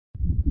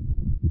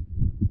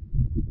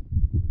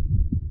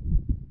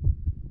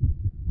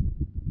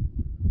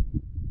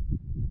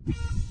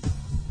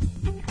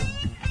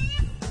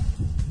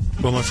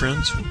Well, my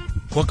friends,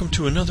 welcome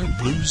to another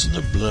Blues in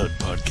the Blood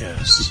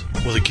podcast.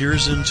 Well, the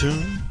gear's in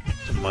tune,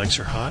 the mics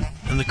are hot,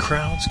 and the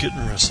crowd's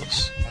getting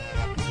restless.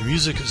 The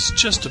music is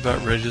just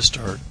about ready to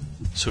start,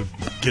 so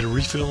get a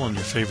refill on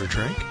your favorite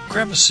drink,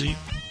 grab a seat,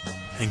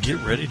 and get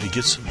ready to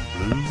get some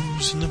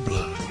Blues in the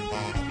Blood.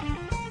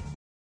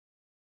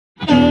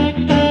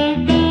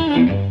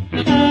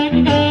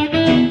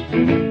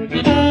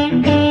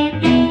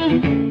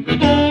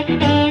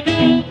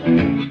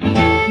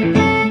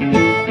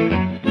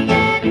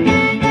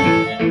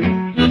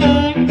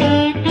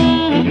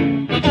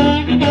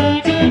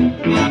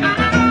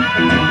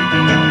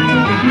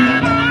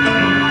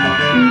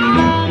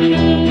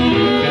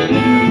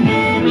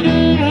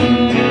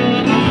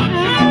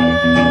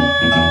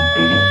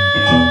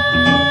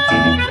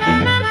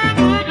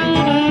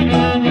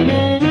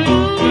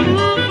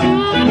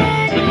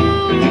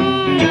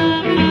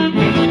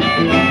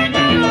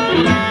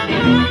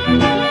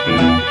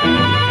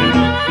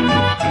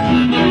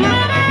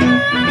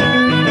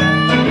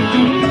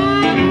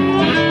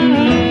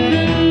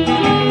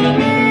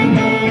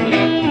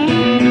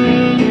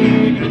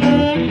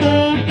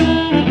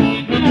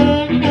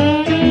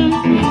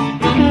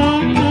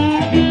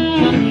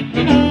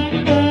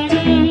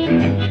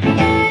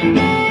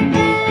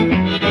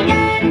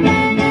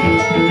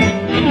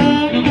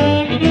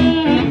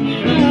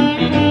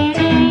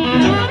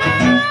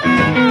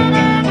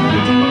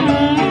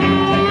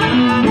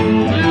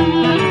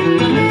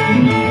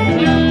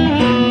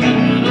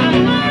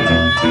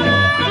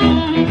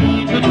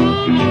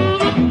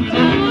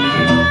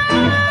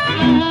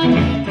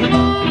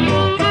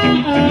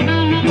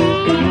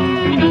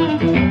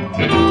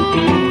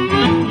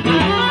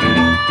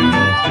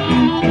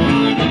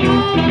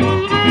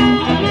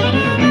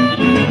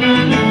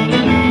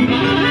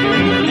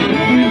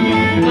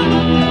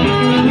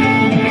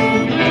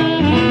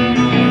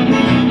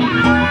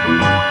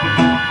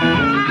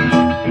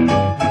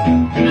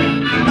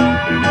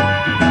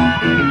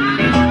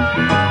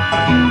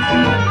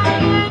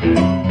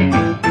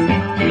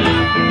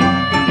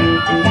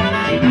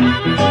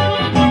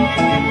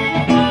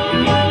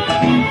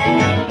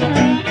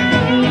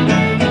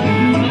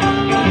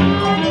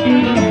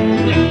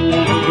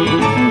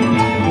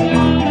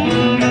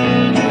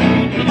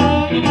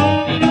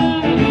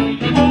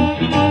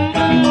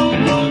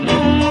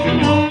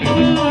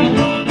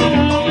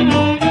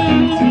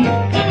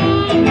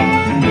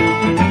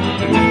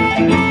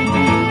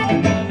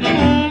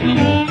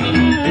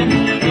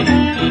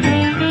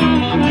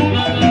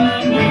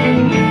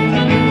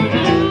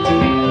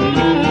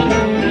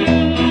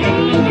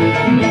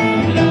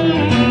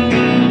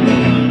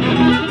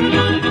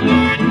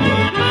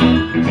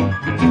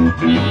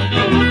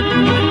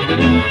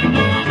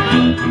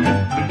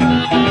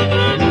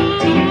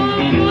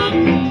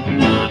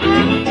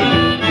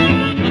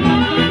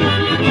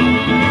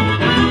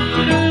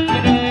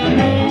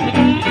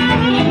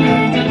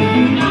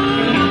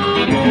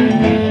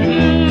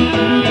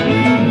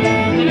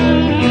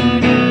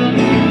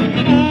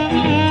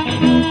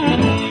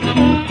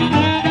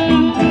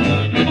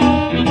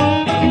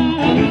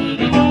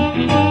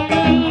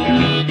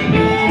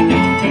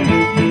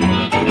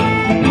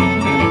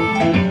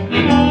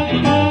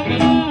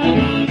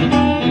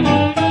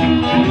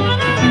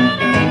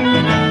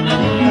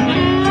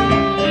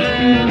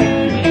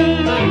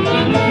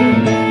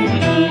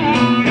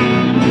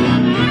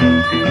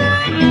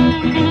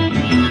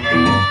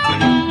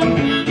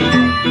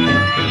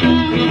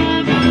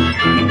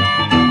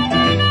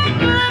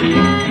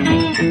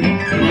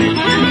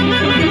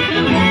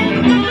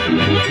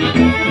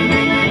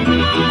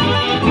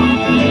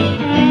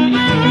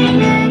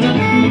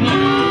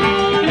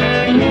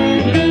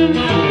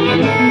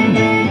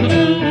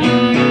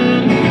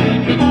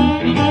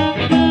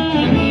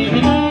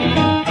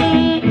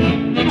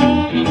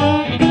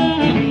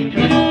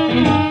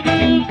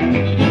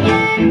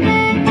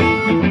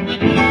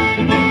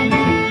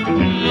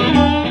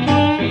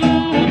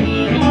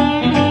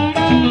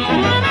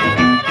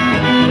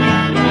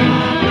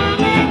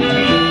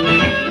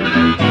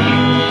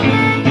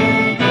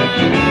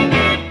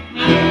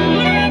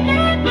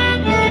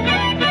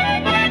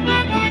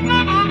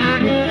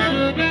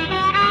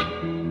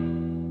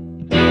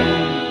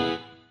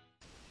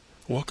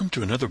 Welcome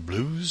to another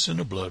Blues in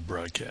the Blood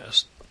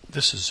broadcast.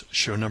 This is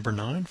show number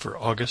 9 for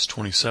August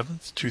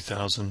 27th,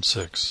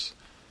 2006.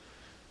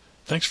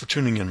 Thanks for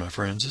tuning in, my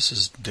friends. This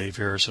is Dave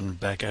Harrison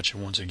back at you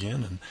once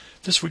again, and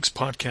this week's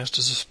podcast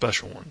is a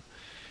special one.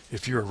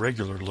 If you're a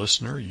regular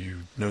listener,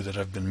 you know that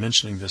I've been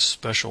mentioning this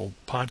special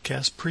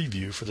podcast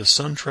preview for the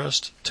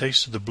SunTrust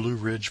Taste of the Blue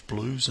Ridge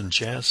Blues and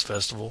Jazz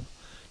Festival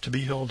to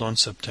be held on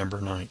September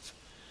 9th.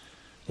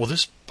 Well,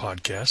 this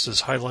podcast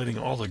is highlighting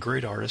all the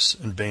great artists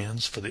and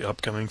bands for the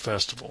upcoming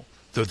festival.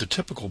 Though the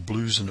typical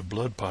Blues in the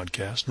Blood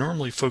podcast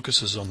normally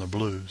focuses on the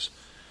blues,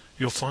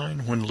 you'll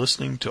find when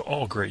listening to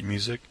all great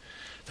music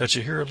that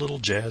you hear a little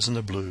jazz in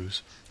the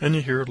blues, and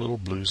you hear a little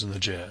blues in the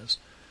jazz.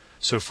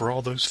 So for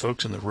all those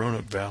folks in the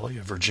Roanoke Valley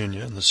of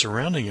Virginia and the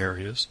surrounding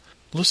areas,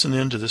 listen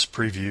in to this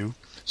preview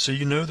so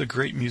you know the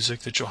great music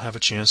that you'll have a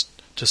chance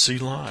to see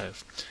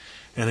live.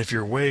 And if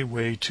you're way,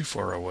 way too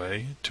far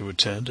away to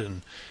attend,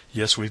 and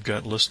yes, we've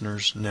got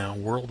listeners now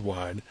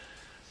worldwide,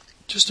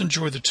 just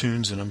enjoy the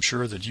tunes, and I'm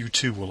sure that you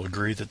too will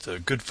agree that the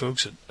good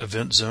folks at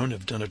Event Zone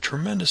have done a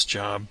tremendous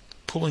job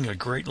pulling a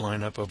great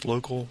lineup of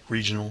local,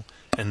 regional,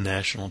 and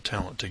national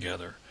talent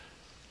together.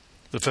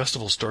 The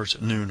festival starts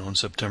at noon on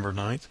September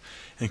 9th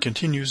and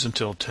continues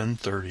until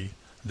 10:30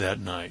 that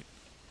night.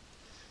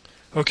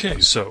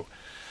 Okay, so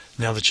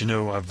now that you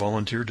know I've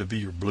volunteered to be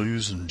your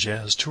blues and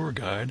jazz tour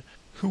guide,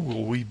 who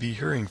will we be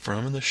hearing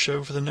from in the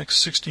show for the next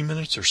 60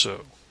 minutes or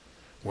so?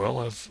 Well,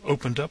 I've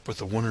opened up with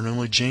the one and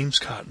only James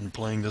Cotton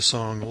playing the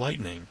song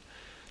Lightning.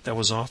 That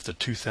was off the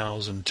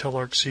 2000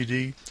 Telarc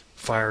CD,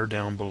 Fire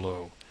Down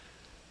Below.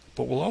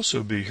 But we'll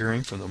also be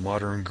hearing from the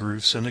Modern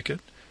Groove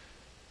Syndicate,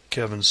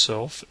 Kevin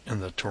Self and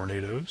the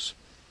Tornadoes,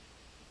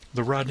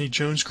 the Rodney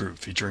Jones Group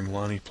featuring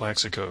Lonnie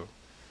Plaxico,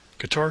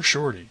 Guitar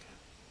Shorty,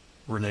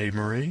 Renee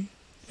Marie,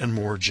 and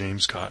more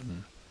James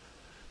Cotton.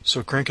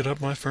 So crank it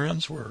up, my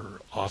friends. We're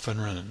off and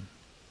running.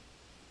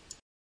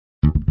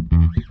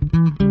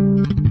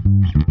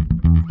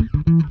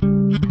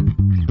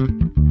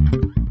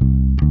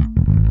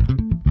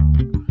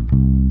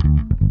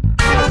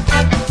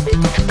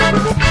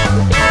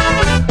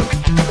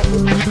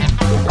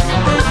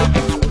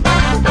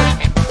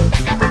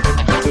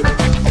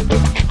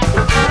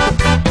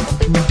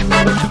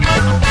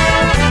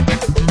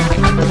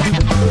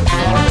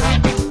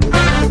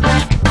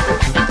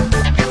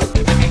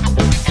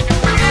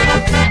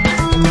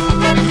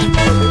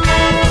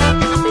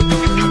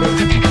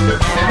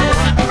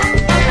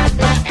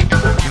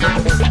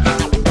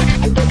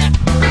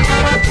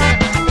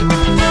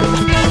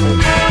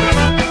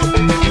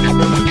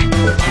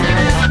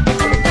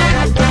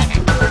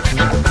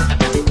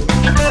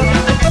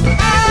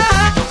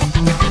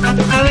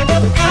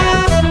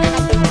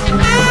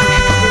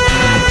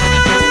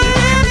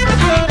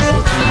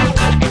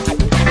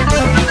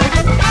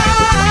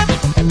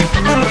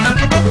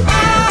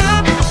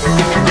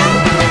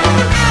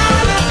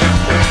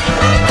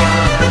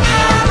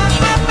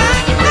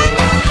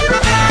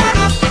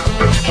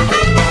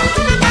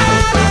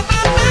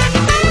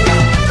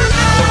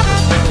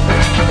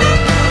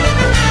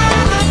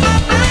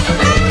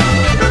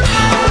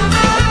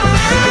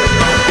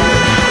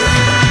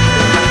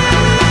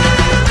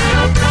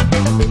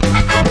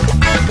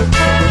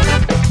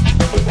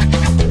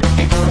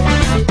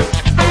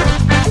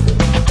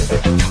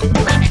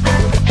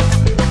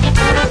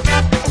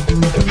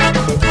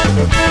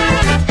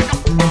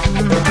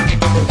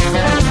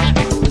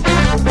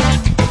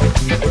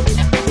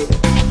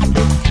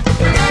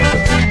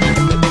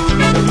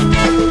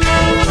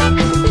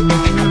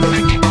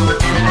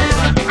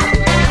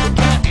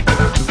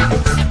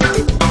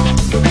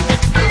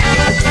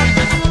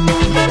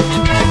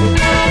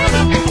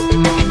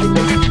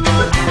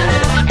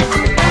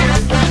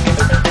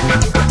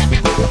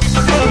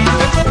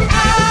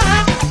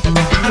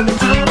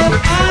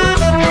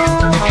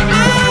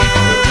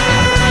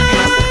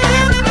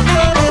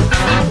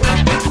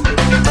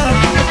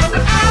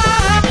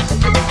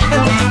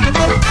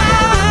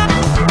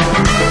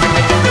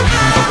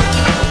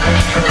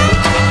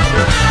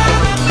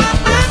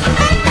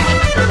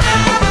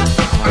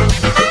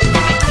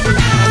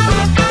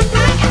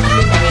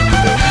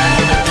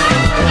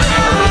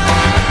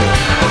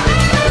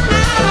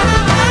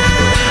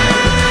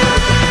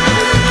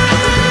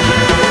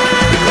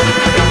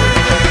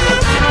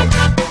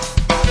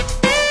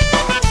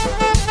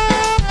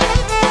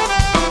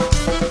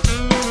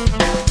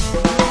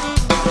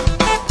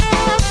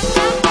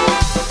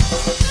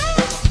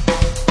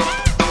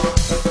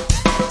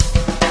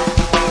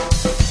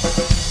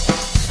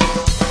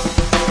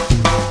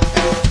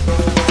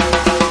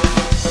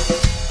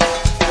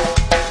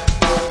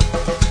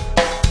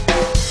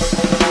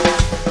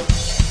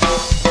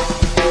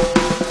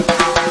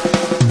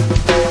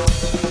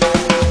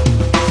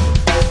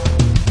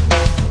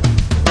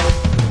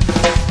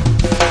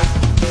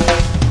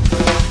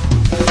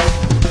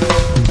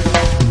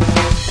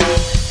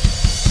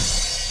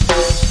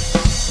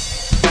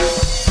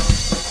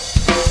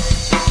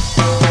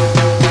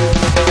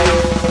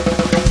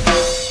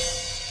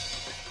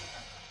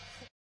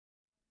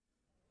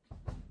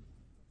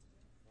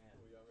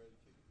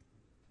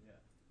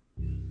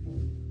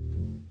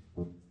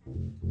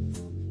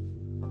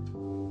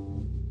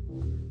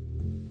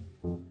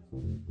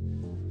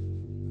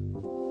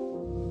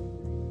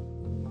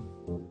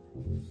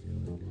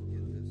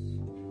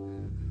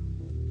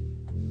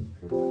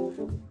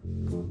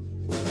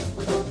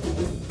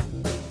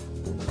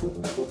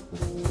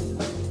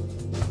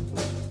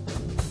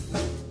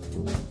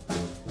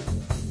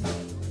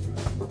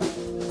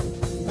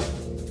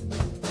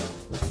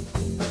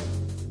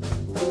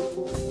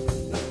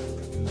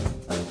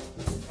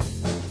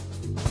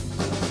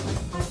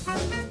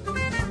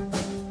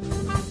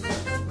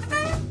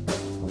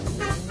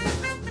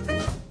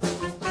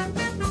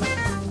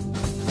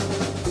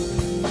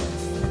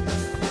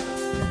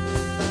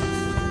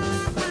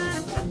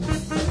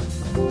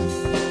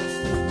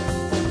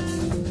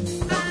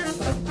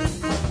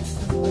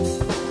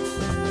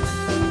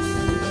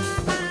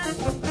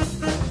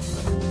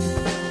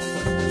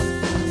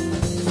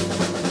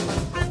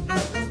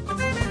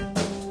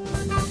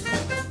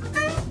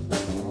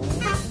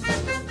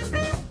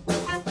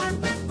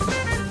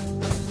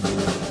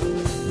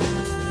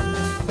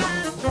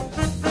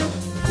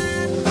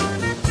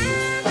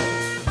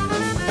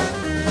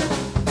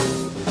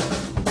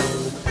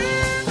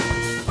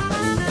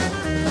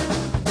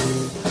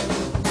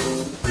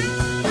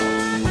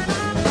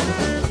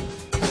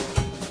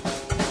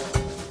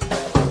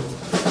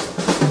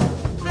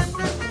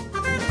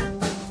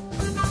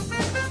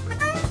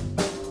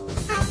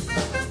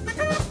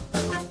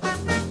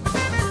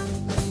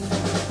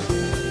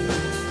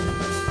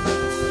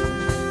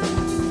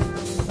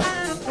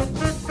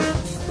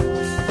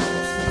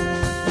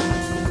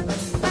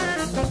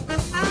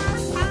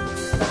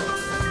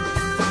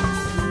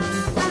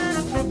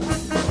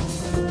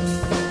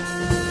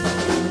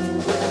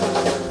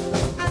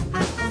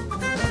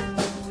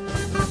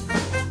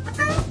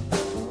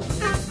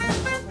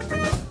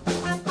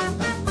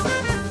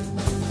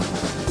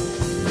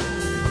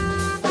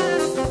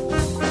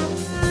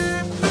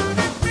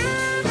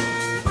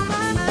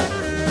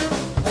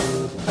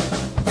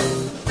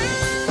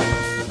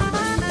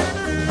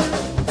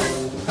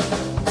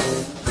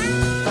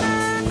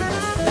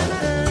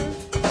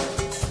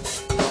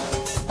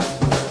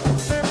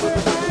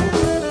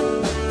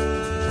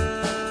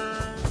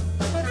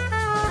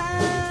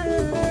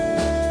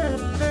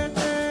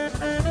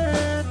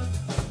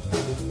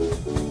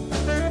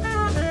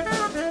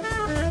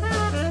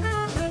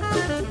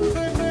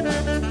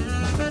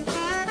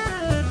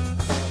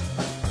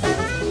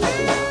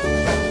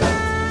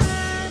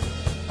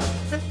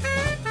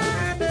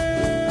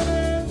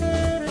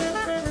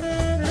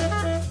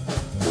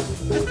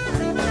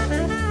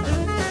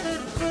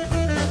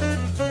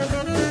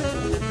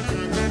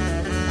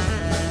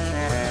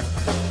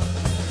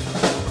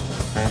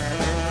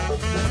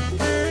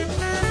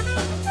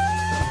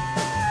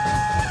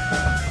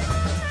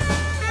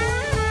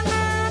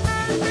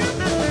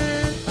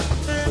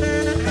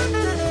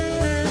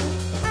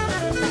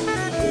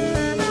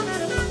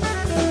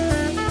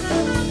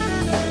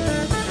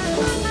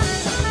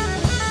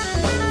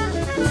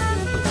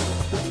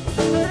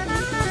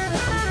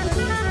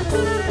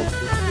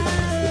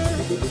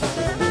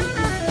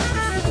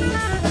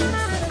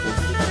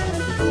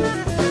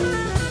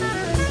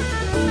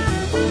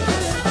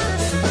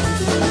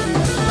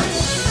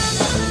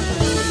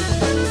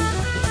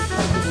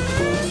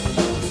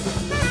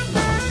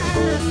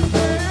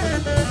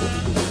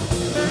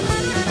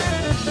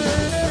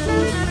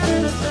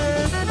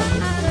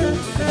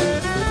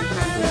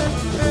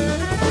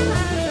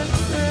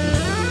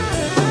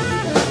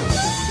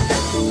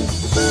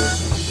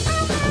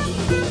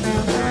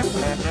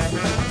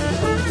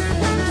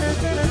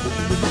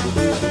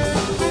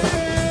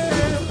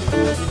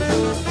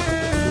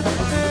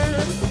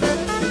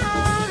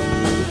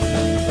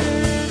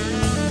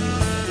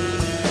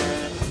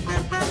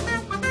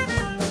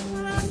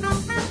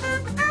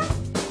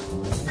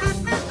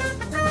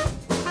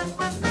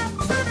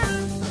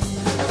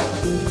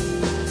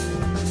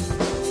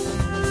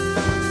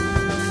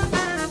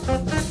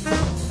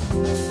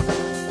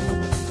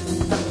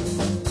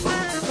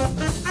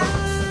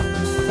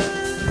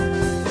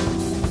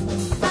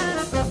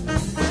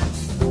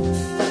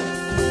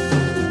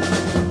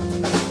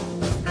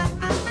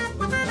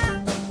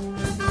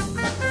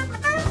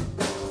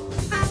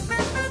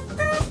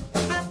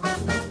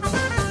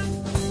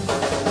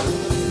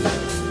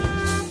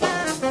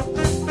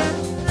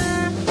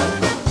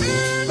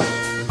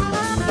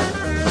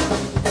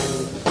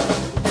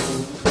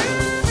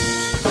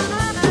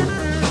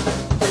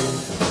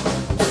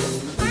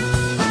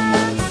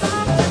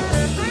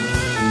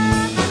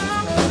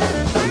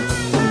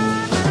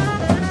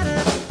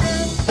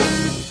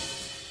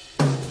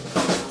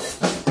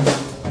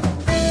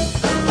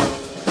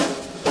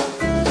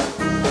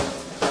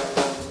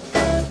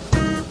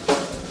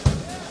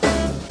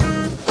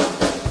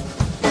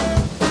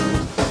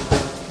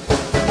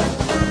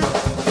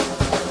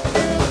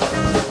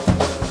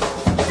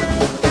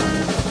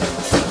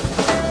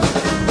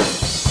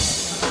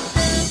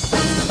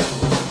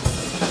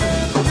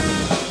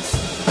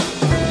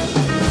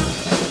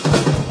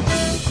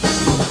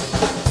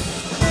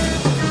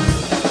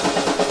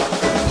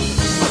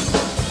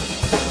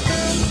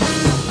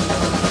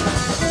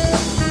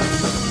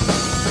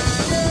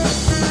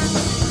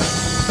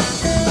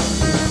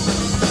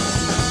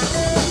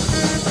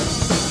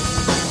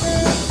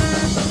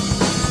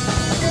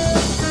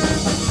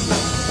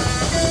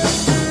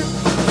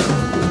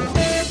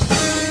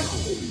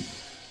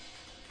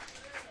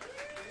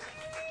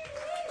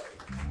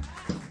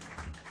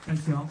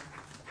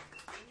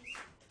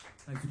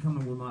 Thanks for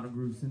coming, Will Modern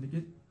Groove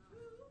Syndicate.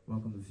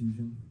 Welcome to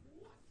Fusion.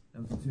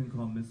 That was a tune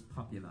called Miss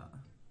Popular.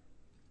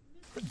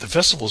 The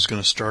festival is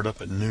going to start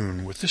up at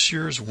noon with this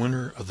year's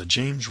winner of the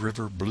James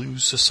River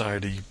Blues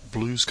Society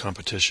Blues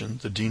Competition,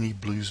 the Deanie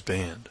Blues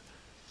Band.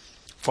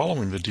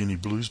 Following the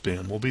Deanie Blues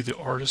Band will be the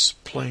artists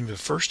playing the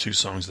first two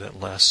songs of that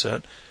last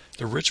set,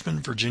 the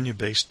Richmond,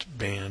 Virginia-based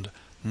band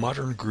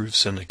Modern Groove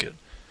Syndicate.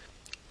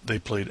 They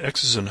played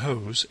X's and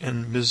Ho's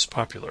and Ms.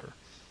 Popular.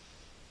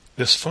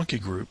 This funky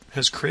group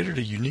has created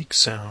a unique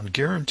sound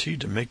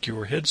guaranteed to make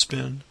your head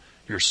spin,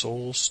 your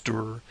soul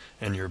stir,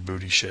 and your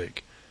booty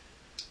shake.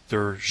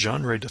 Their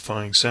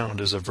genre-defying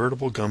sound is a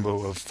veritable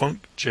gumbo of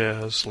funk,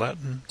 jazz,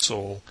 Latin,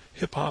 soul,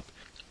 hip-hop,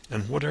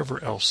 and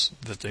whatever else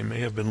that they may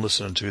have been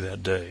listening to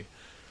that day.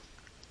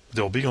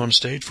 They'll be on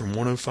stage from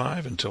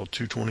 1:05 until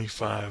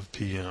 2:25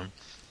 p.m.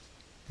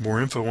 More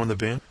info on the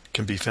band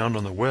can be found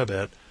on the web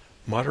at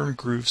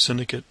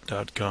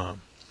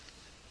moderngroovesyndicate.com.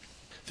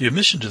 The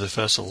admission to the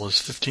festival is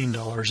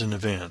 $15 in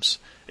advance,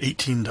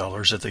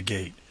 $18 at the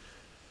gate.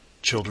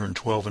 Children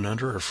 12 and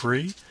under are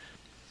free.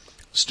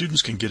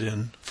 Students can get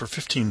in for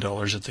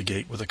 $15 at the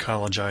gate with a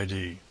college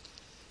ID.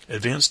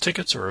 Advance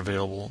tickets are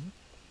available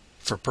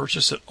for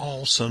purchase at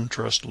all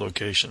SunTrust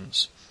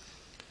locations.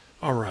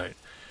 All right,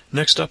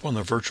 next up on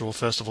the virtual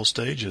festival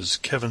stage is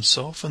Kevin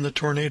Self and the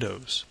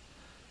Tornadoes.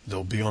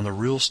 They'll be on the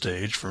real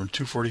stage from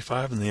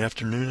 2:45 in the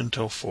afternoon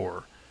until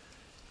 4.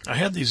 I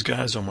had these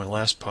guys on my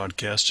last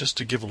podcast just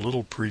to give a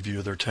little preview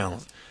of their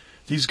talent.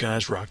 These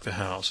guys rock the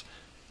house.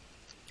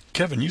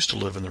 Kevin used to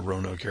live in the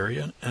Roanoke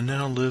area and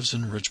now lives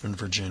in Richmond,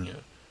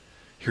 Virginia.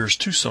 Here's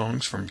two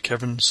songs from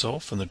Kevin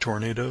Self and the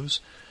Tornadoes,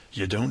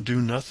 You Don't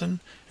Do Nothing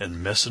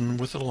and Messin'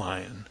 with a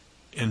Lion.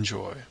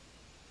 Enjoy.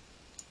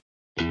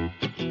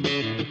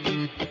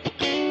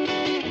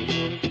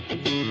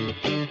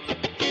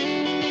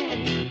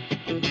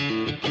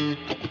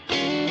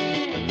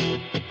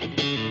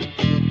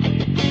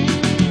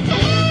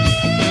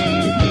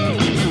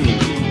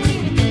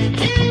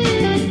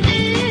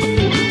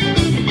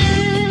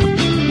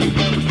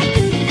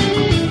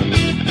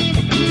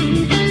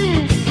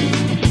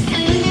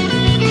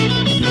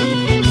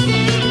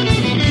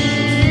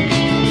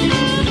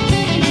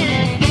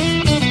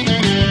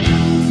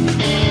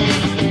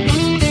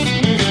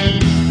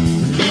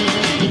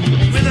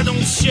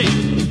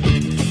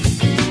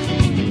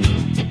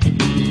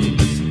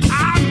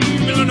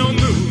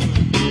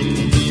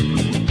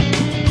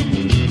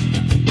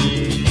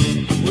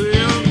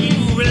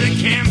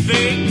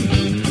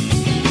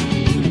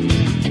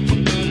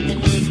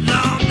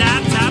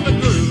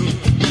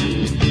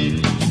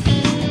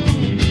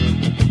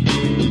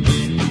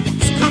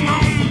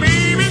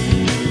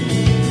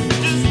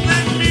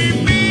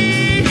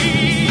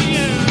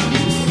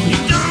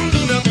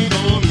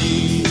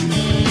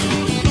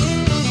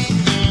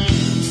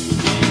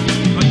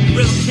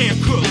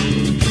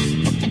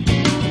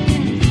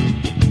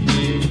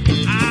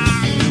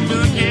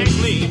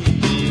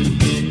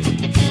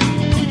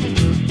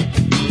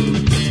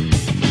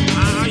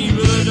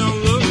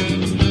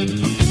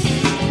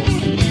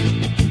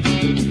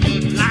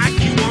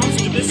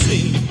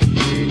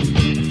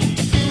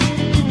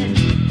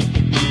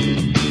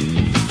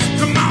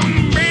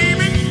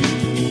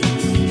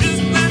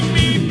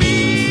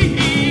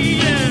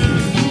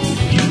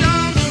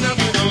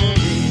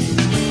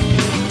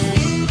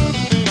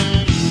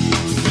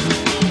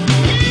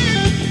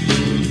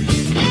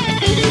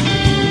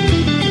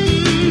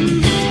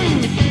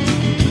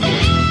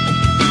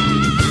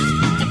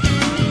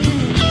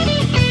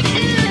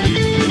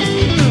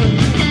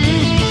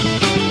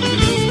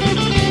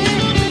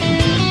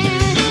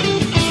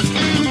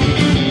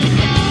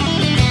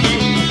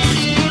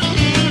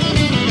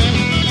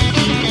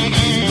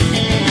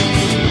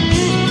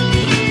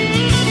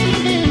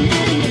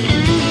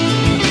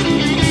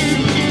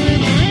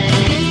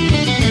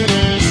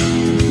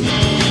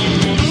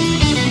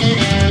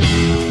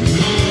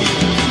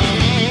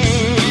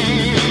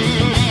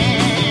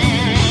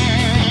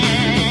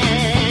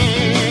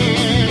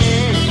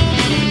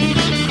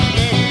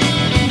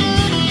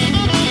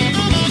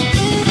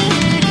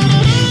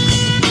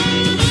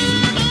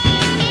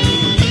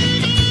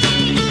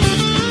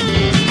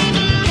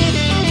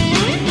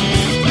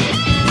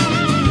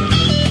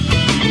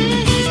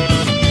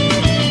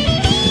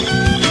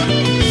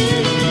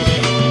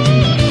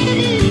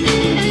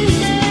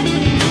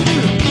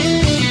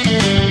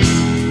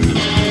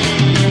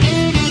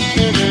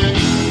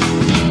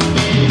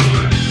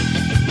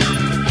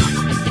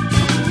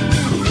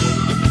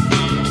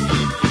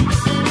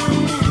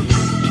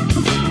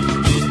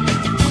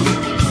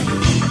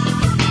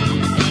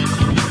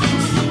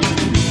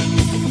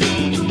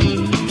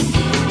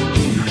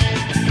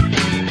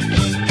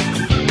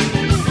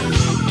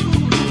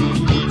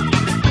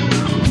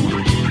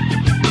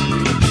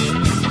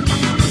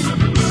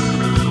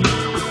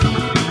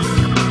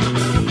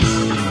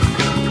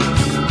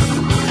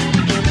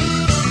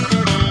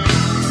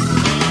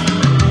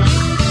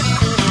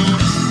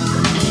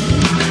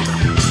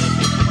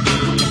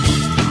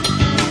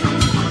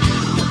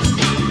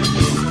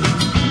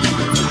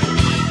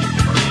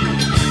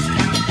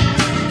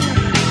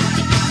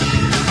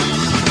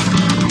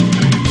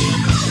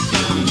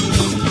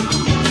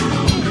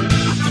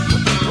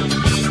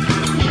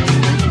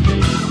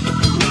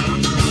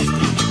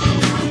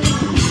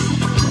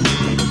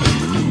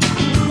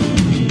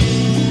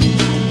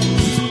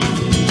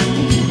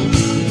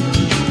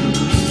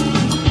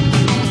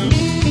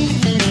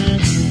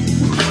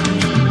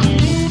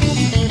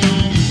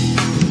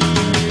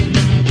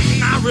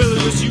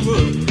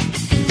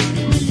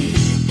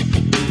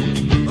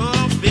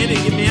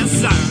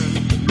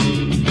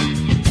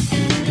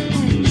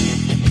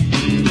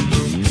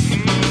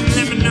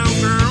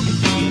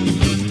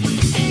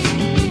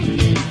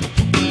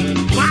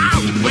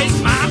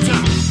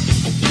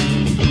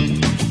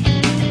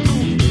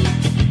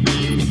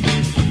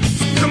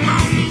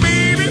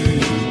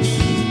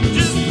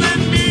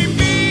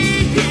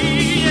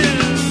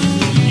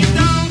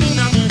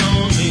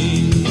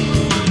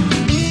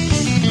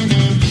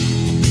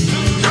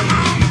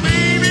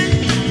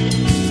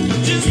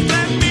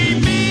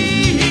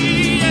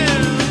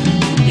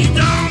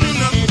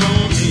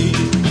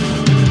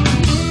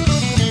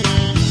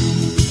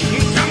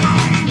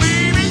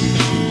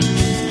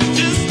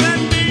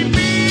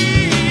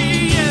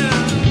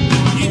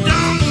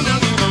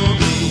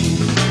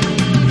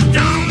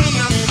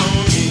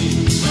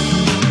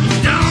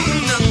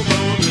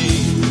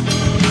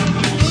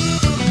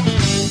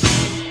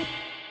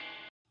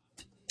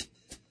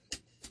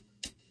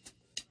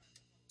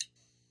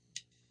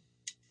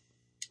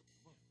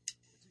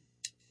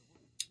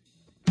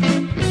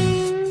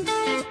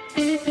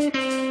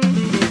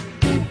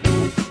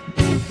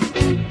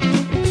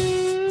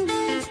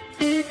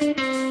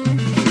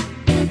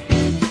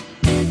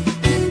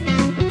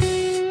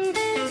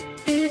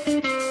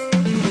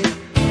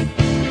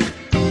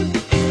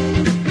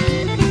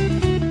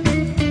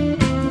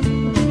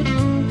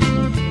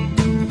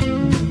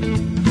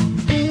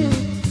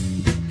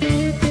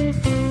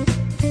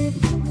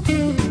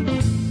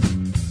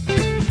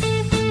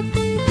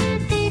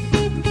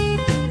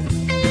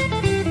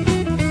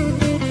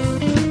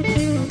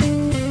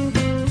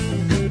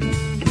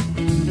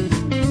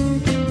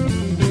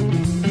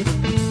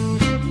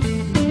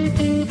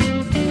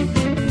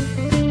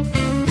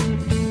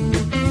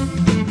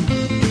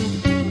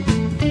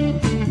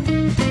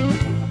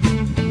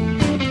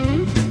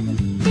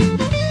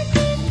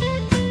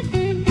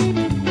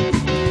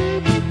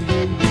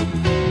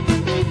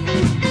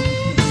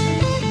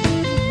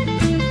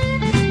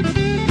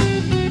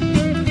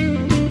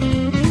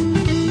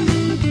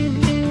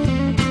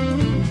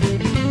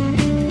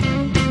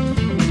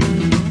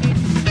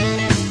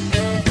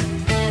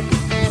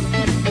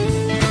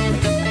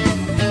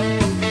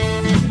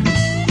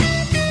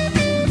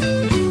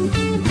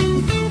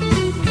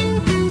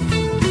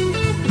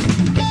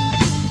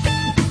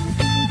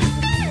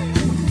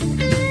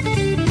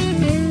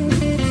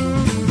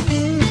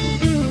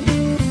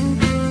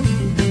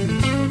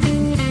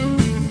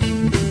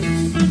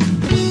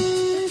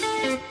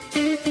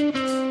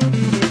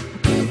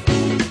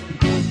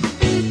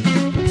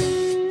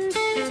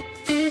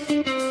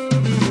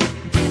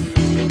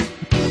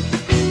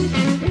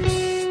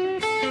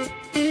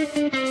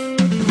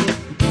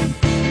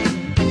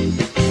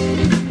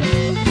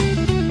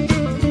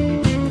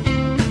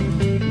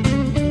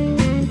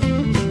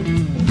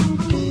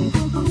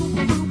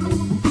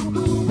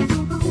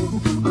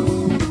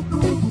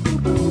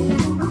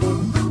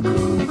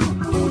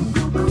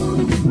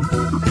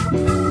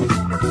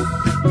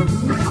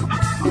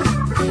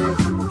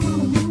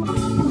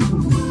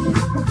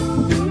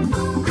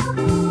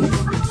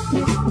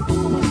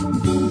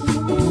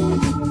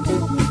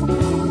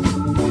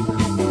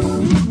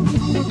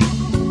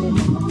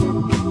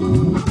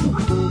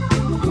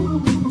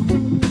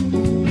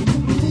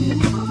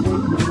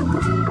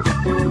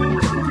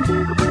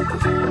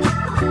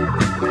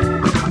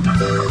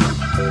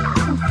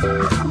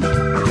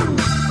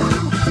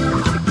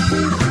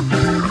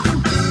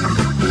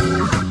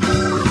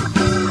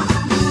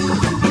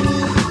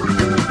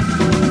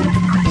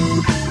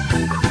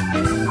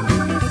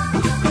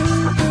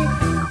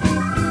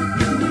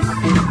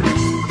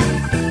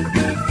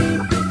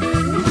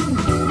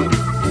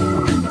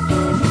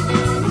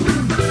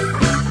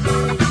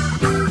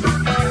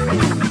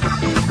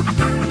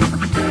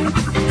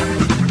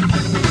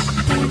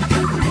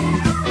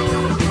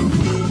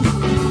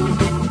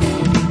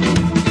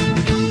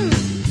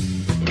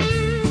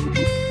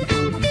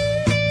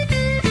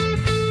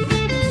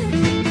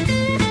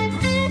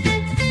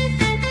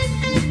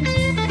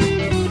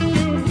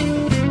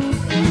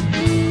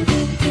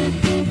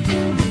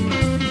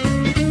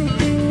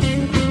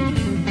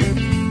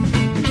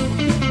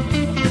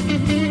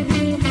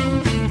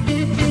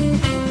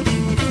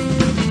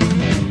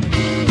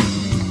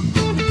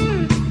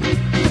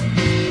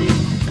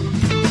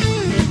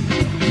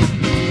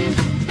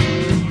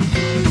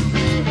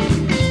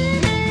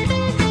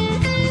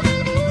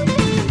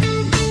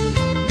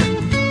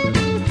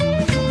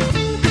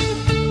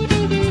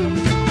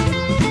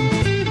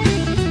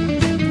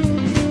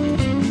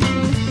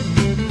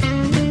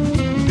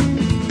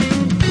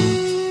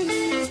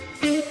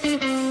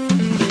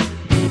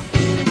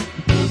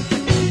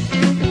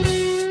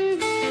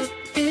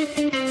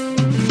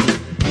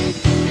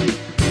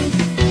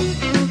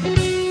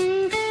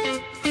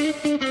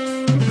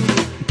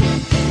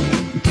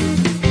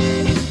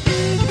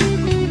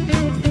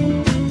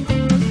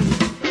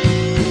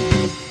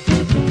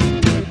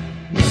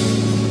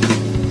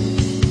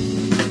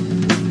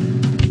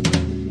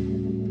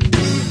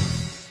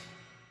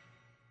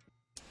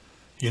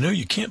 You know,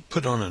 you can't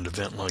put on an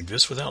event like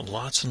this without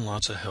lots and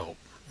lots of help.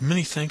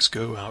 Many thanks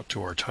go out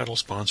to our title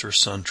sponsor,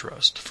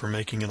 SunTrust, for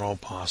making it all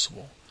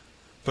possible,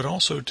 but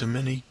also to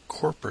many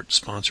corporate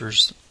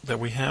sponsors that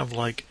we have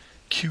like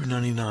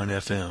Q99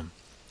 FM,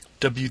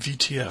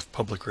 WVTF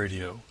Public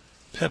Radio,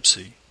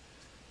 Pepsi,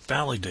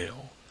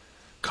 Valleydale,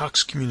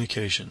 Cox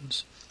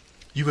Communications,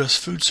 U.S.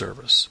 Food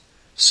Service,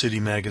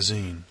 City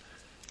Magazine,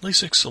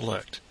 LASIK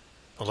Select,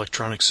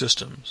 Electronic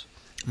Systems,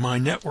 My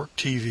Network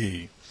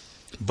TV,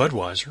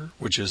 Budweiser,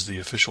 which is the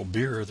official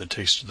beer of the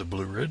Taste of the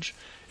Blue Ridge,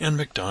 and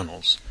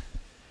McDonald's.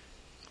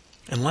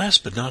 And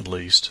last but not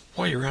least,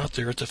 while you're out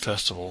there at the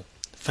festival,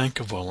 thank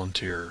a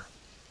volunteer.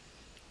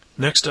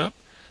 Next up,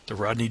 the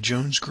Rodney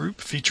Jones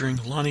Group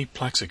featuring Lonnie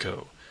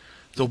Plaxico.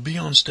 They'll be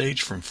on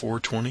stage from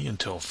 4:20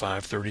 until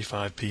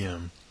 5:35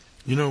 p.m.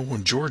 You know,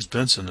 when George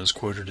Benson is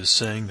quoted as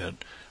saying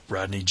that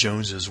Rodney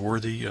Jones is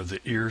worthy of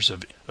the ears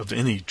of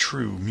any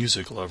true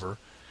music lover,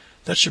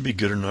 that should be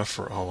good enough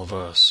for all of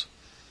us.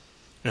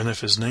 And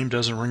if his name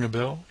doesn't ring a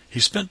bell, he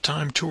spent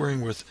time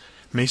touring with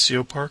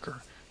Maceo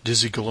Parker,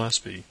 Dizzy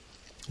Gillespie,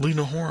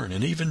 Lena Horne,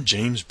 and even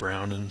James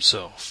Brown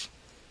himself.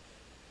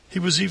 He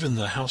was even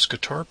the house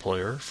guitar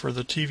player for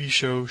the TV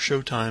show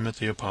Showtime at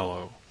the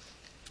Apollo.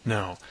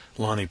 Now,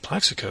 Lonnie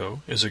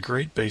Plaxico is a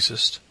great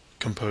bassist,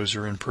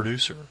 composer, and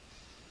producer.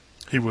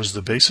 He was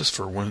the bassist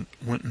for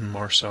Wynton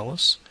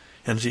Marsalis,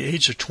 and at the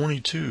age of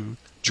 22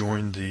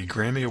 joined the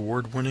Grammy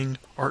Award-winning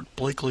Art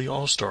Blakey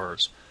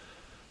All-Stars,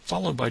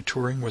 followed by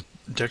touring with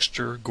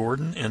Dexter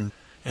Gordon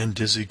and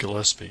Dizzy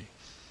Gillespie.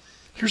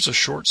 Here's a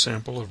short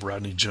sample of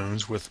Rodney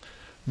Jones with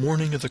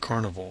Morning of the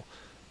Carnival,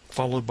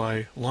 followed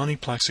by Lonnie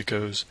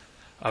Plaxico's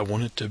I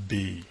Want It to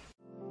Be.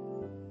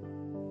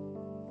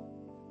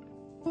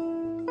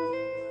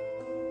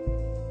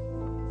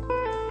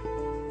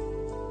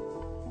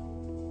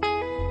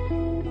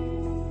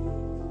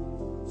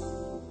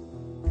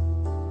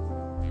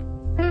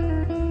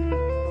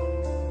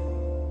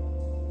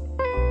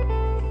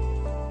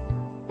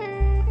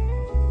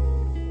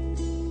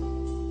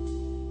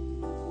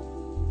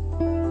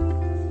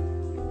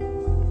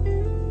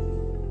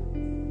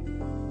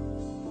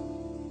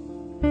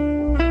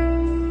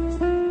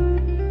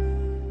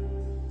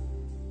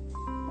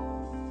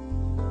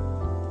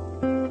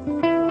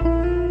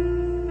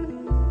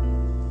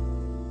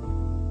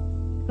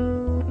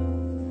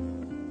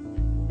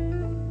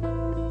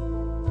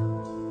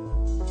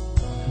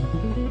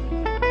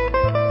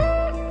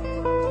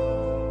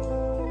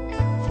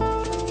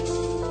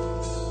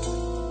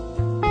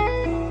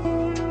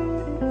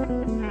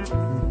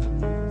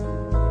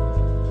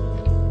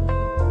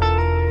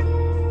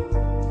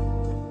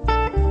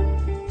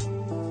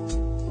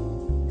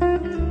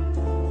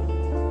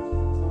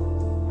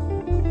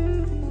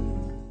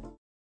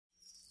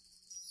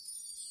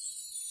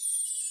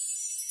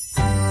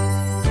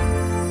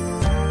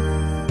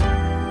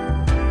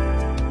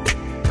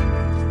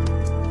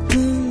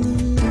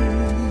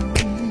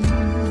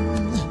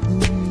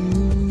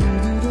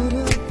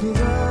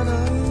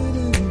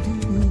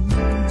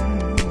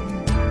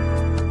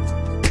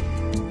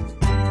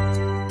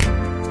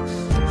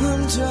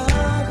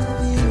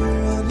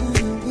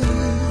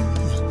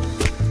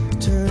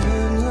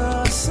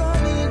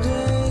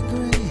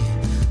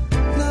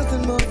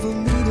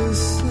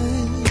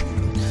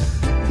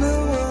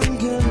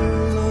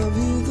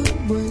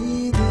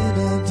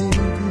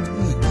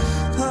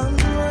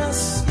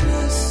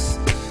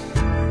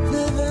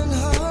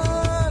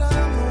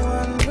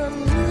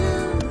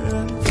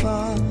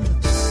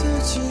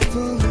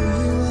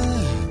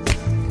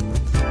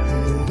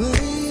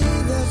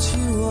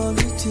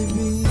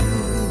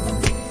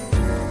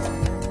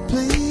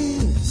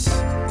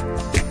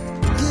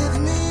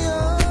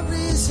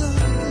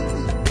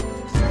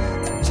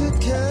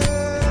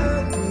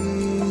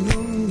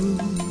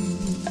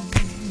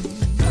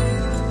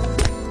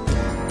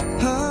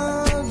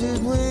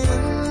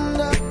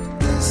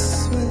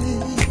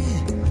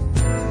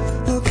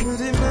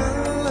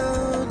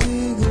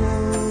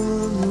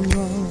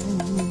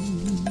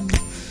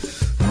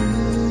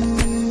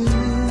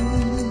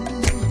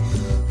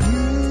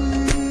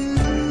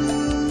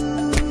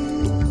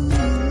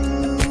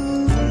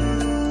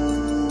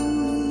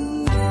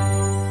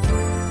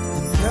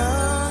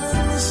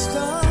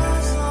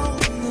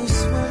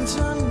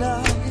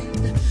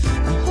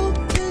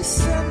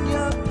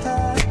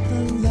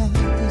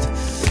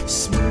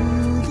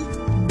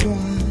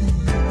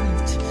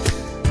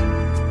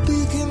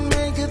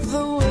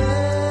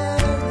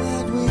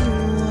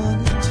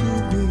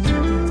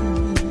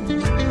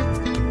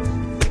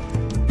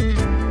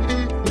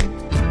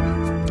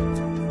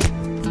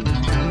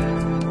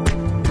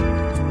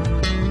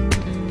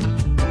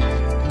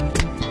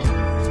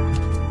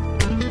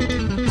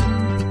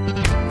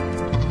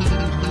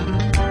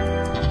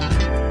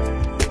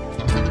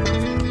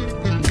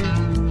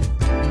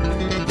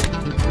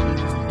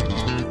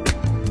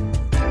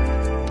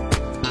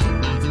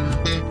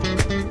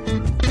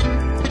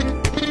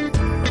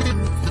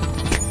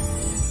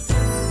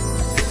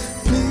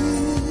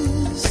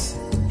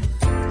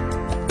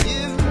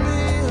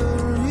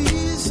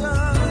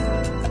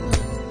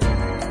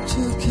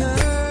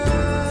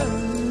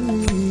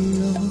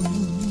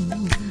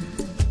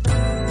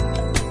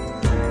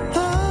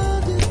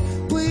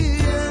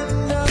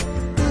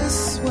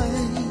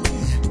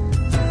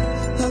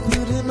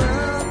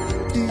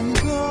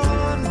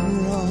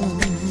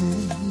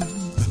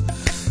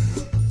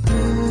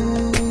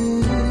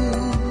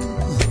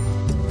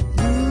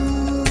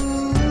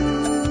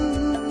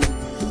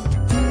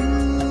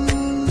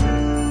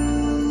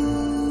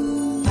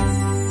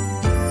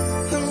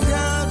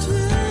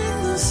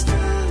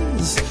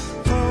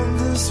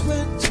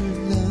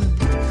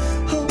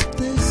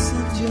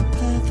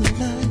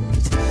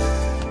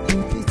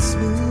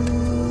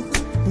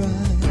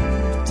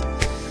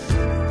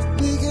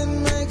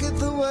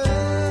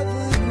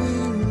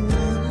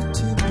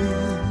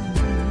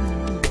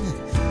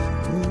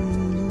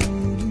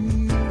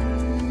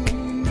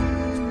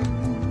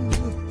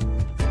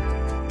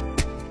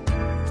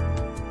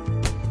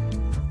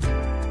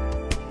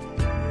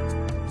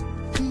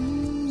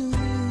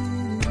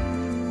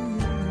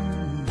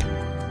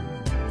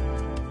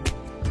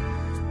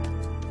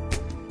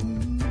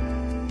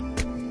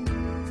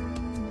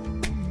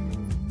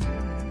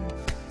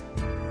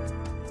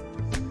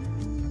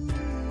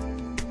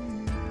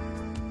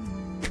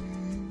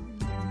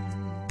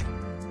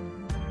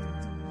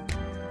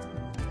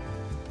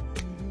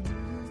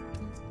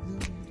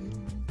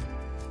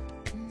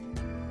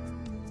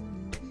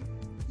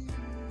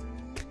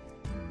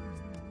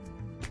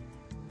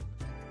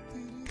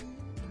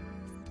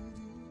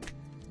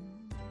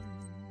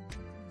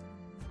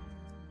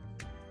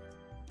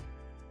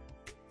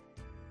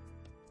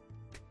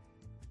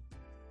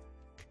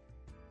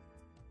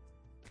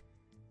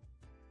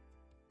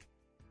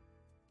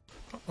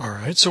 All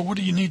right, so what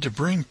do you need to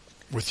bring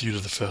with you to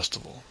the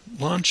festival?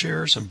 Lawn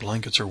chairs and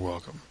blankets are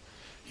welcome.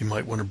 You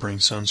might want to bring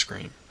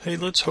sunscreen. Hey,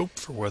 let's hope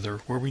for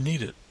weather where we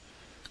need it.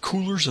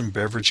 Coolers and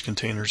beverage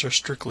containers are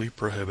strictly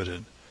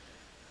prohibited.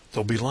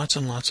 There'll be lots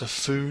and lots of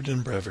food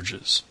and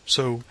beverages,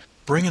 so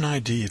bring an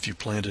ID if you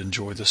plan to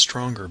enjoy the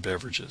stronger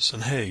beverages.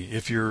 And hey,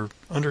 if you're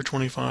under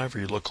 25 or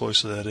you look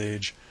close to that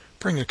age,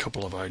 bring a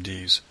couple of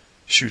IDs.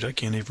 Shoot, I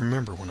can't even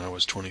remember when I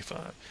was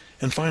 25.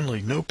 And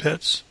finally, no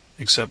pets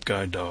except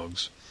guide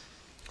dogs.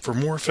 For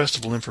more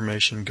festival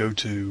information, go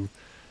to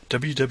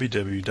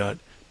www.tobr.org.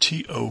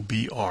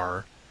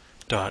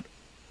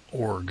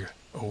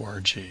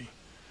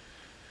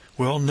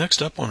 Well,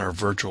 next up on our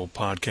virtual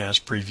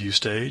podcast preview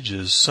stage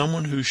is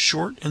someone who's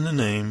short in the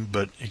name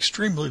but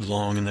extremely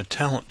long in the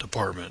talent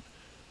department.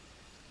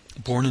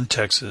 Born in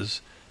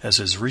Texas, as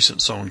his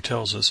recent song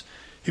tells us,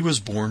 he was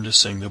born to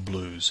sing the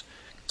blues.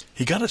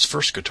 He got his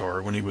first guitar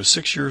when he was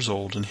 6 years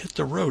old and hit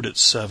the road at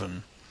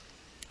 7.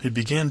 He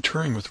began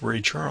touring with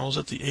Ray Charles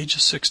at the age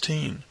of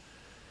 16.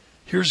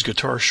 Here's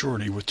Guitar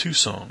Shorty with 2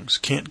 songs,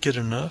 Can't Get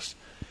Enough,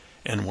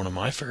 and one of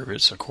my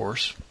favorites, of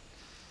course,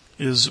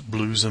 is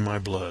Blues in My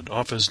Blood,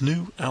 off his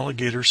new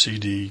Alligator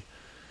CD,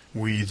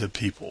 We the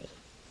People.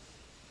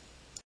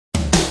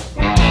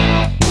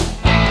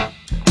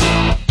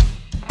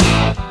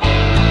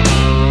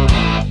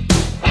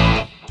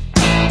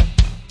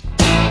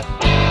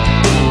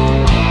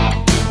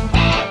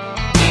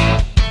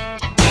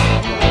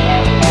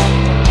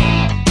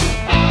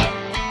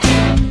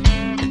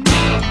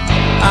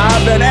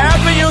 I've been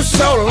after you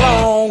so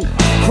long,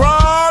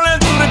 crawling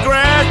through the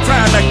grass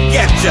trying to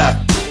get ya.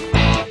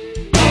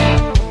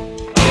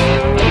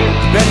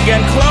 Been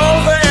getting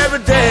closer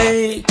every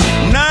day.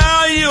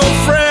 Now you're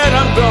afraid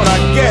I'm gonna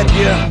get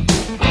you.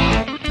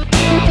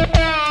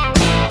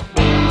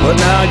 But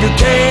now you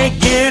can't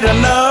get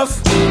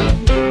enough.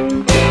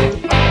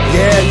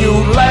 Yeah, you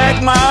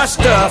like my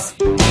stuff,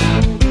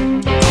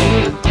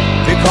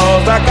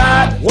 because I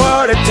got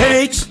what it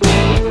takes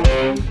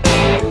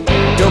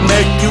to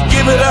make you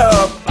give it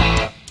up.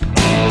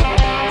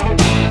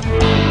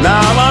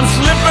 Now I'm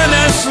slipping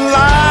and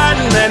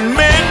sliding and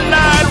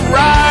midnight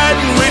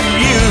riding with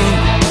you.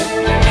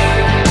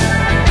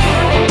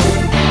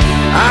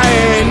 I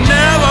ain't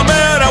never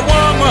met a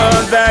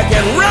woman that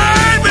can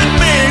ride with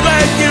me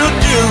like you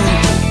do.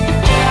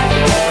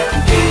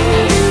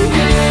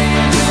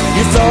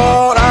 You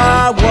thought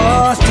I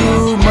was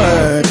too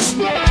much.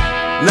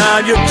 Now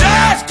you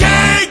just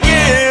can't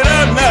get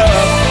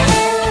enough.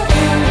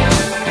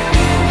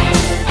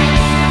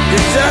 You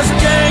just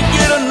can't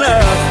get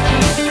enough.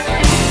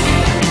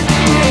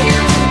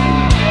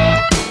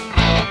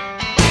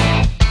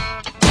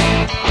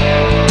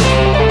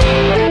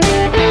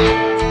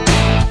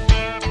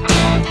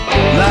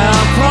 Now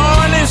I'm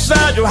crawling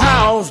inside your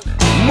house,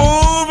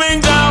 moving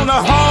down the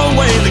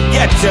hallway to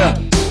get you.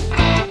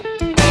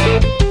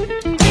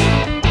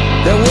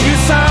 Then when you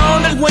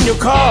sound it when you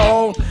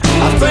call,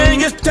 I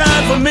think it's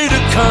time for me to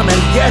come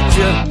and get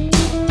you.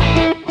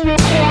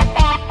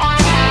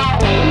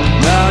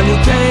 Now you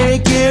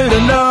can't get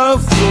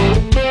enough.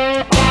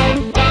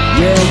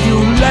 Yeah, you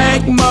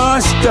like my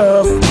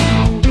stuff,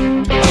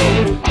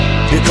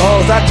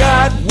 because I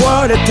got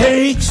what it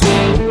takes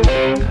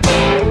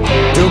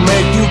to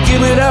make you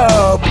give it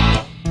up.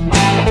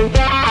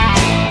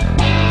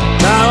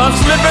 Now I'm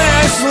slipping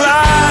and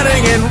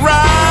sliding and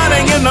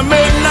riding in the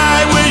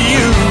midnight with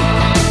you.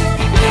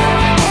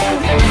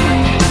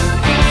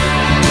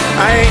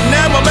 I ain't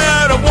never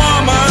met a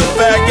woman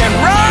that can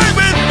ride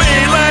with me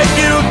like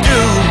you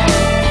do.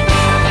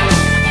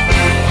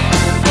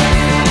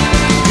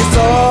 You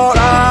thought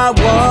I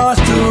was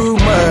too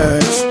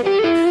much.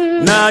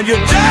 Now you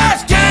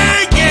just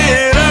can't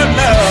get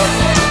enough.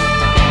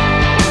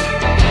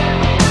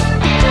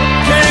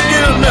 Can't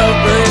get enough,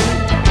 baby.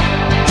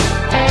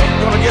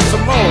 Gonna get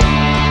some more.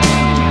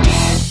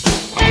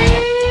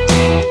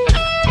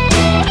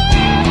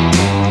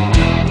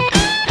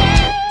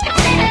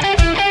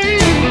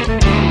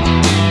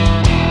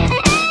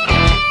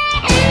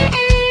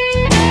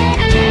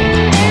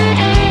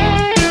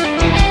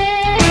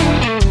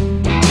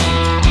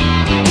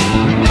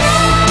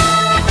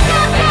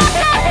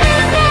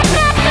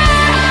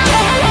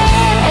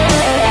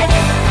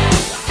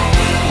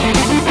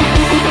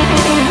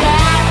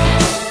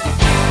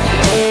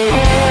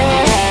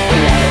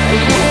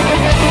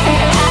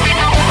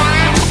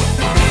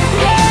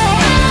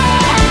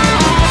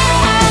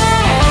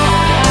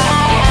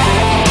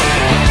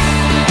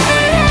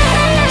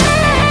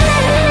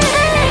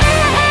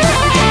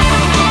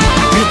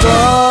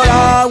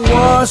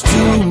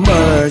 Too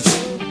much.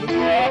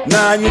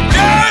 Now you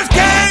just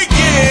can't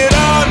get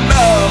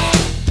enough.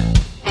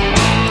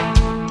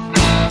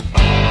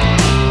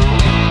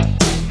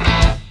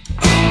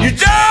 You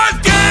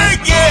just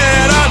can't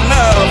get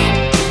enough.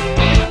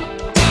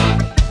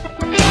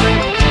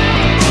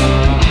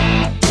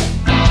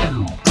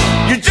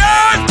 You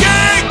just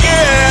can't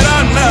get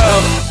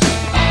enough.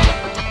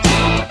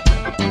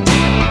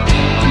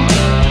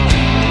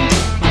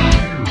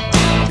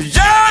 You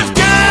just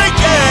can't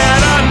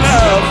get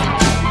enough.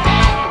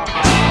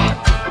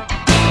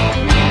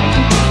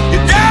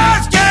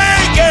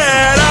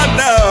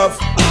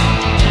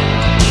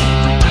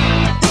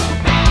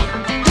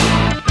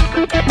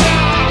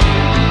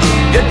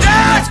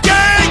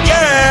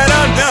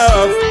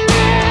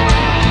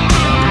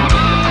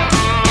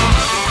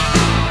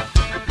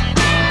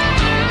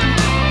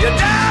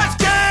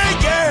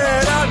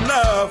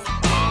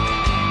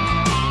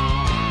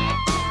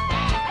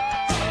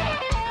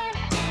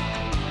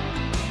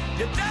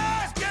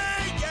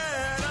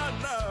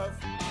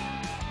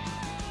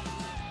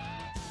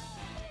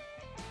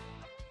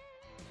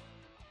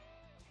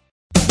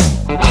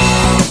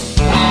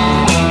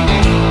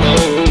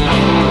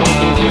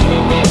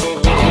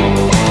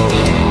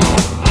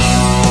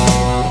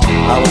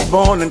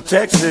 born in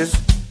Texas,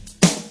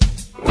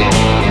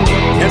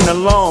 in the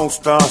Lone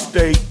Star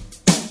State.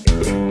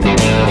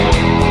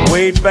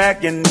 Way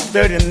back in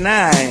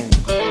 '39,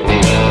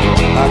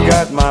 I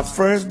got my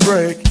first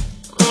break.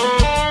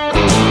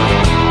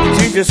 The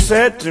teacher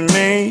said to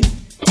me,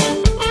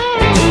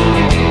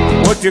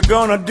 "What you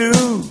gonna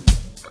do?"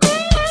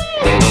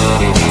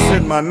 I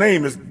said, "My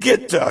name is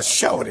Guitar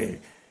Shorty,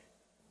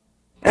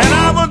 and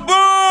I was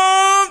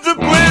born to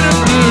play the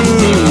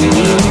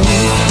blues."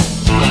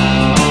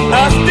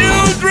 I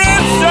still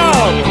dress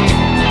sharp,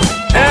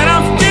 and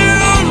I'm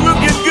still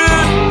looking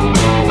good.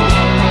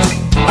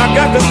 I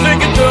got to stick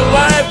it to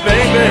life,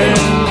 baby.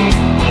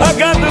 I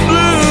got the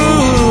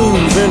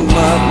blues in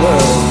my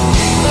blood.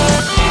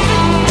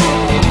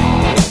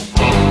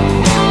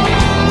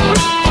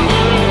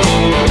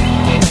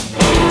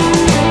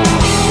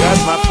 Got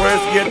my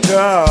first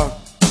guitar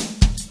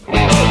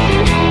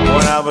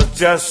when I was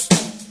just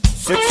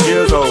 6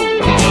 years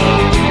old.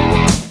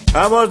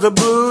 I was a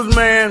blues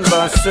man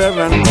by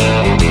 7.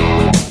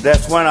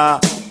 That's when I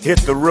hit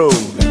the road.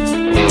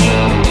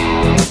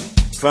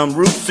 From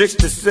Route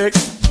 66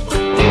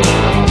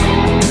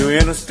 to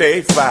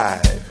Interstate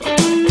 5.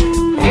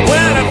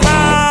 When I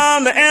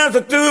found the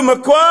answer to my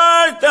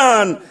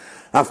question,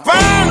 I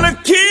found the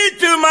key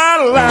to my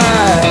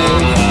life.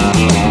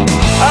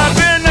 I've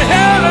been to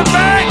hell and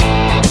back,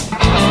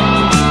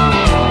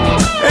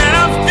 and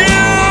I'm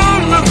still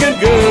looking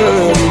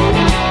good.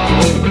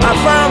 I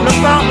found the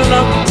fountain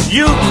of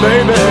youth,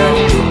 baby.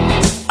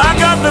 I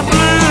got the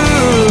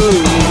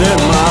blues in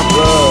my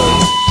blood.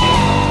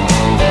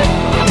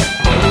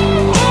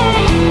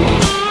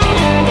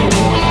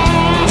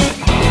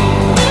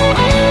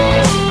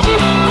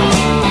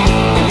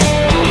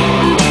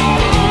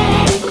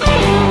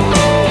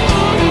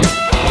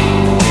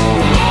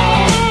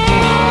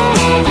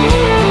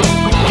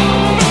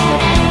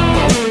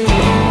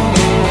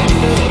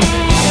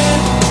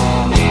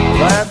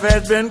 Life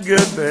has been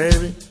good,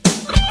 baby,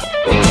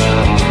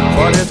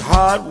 for this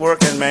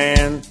hard-working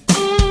man.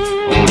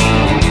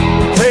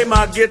 Play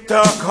my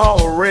guitar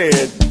called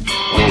Red,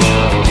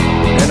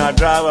 and I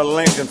drive a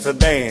Lincoln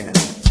sedan.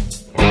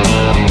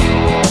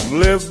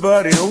 Live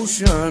by the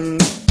ocean,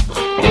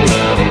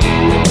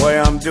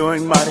 where I'm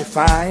doing mighty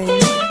fine.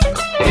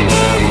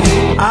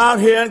 Out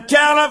here in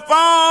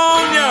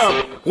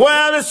California,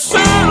 where the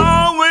sun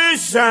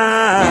always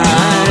shines.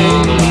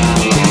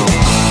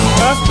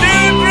 I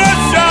still dress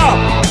sharp,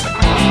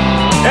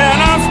 and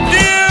I'm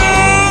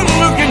still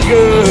looking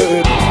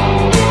good.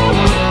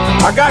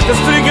 I got to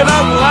stick it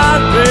up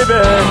life,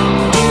 baby.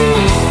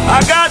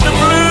 I got the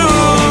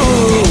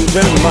blues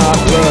in my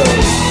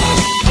blood.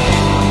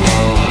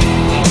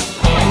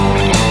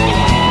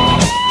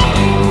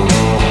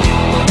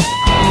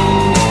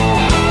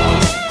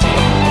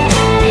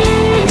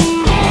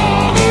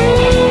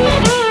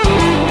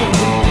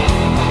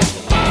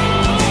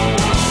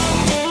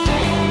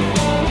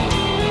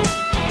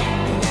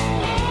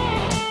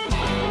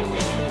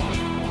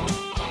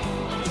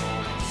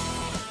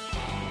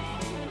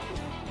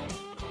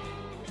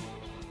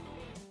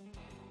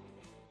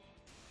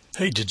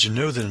 Hey, did you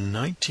know that in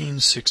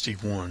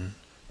 1961,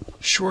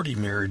 Shorty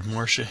married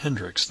Marcia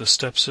Hendricks, the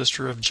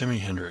stepsister of Jimi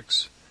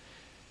Hendrix?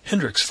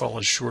 Hendrix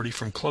followed Shorty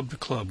from club to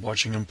club,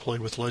 watching him play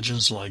with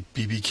legends like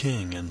B.B.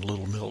 King and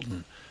Little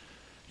Milton.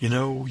 You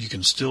know, you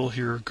can still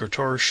hear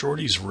Guitar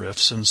Shorty's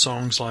riffs in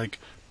songs like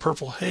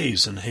Purple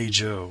Haze and Hey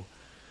Joe.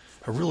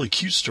 A really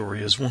cute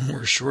story is one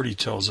where Shorty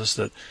tells us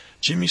that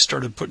Jimmy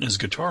started putting his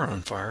guitar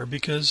on fire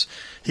because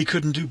he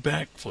couldn't do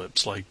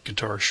backflips like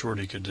Guitar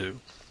Shorty could do.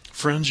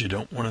 Friends, you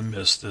don't want to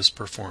miss this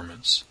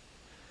performance.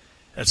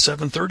 At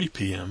 7:30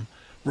 p.m.,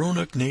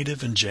 Roanoke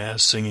native and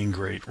jazz singing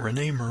great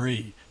Renee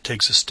Marie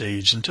takes a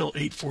stage until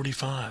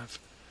 8:45.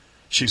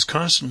 She's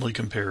constantly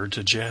compared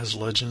to jazz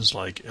legends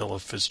like Ella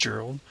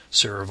Fitzgerald,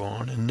 Sarah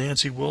Vaughan, and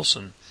Nancy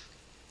Wilson.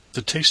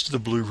 The Taste of the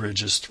Blue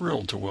Ridge is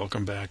thrilled to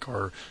welcome back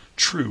our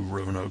true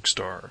Roanoke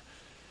star.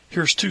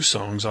 Here's 2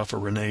 songs off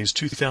of Renee's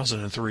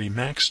 2003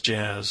 Max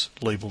Jazz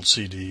labeled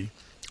CD,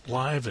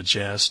 Live at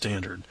Jazz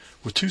Standard,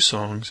 with 2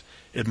 songs,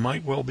 It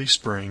Might Well Be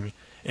Spring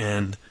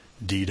and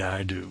Deed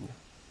I Do.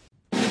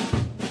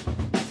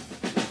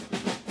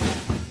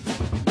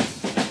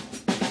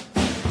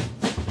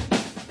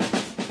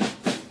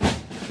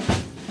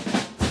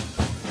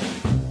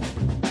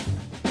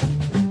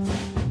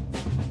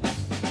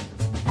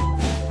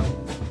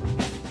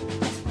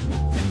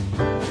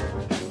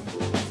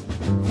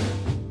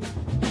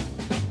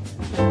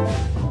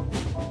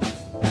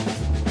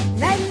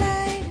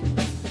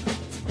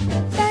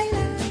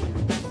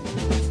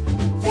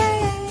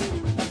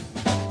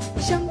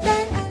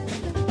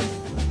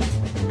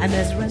 I'm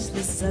as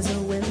restless as a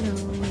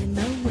willow in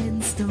a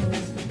windstorm.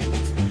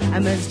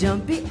 I'm as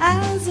jumpy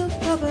as a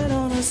puppet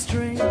on a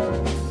string.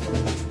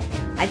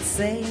 I'd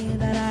say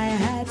that I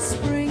had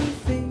spring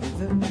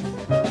fever,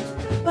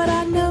 but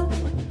I know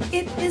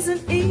it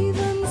isn't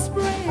even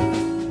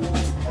spring.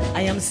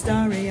 I am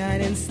starry-eyed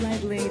and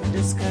slightly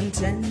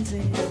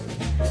discontented,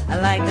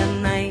 like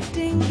a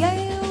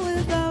nightingale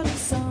without a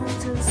song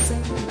to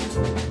sing.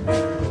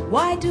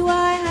 Why do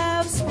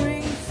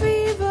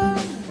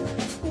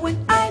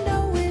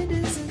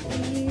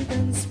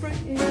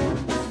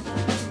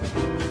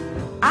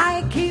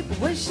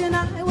wishing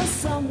I was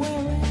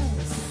somewhere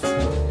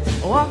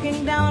else,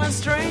 walking down a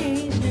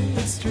strange new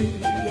street.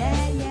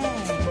 Yeah,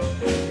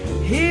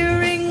 yeah.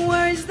 Hearing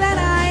words that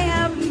I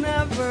have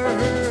never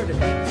heard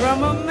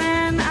from a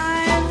man I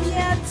have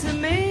yet to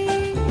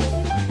meet.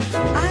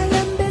 I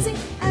am busy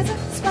as a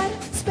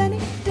spider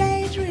spinning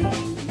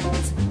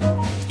daydreams,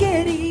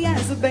 giddy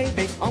as a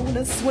baby on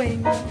a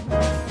swing.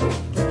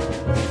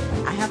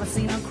 I haven't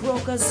seen a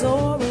crocus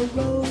or a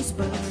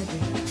rosebud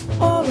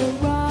or a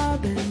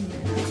robin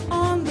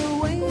on the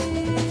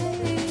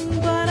wing,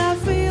 but I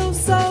feel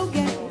so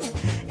gay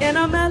in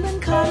a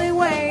melancholy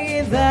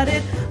way that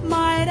it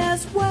might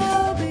as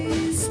well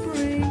be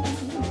spring.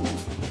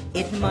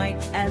 It might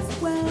as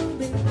well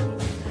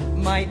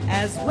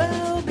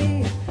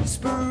be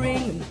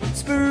spring,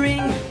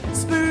 spring,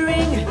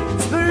 spring,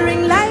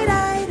 spring, light,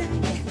 light,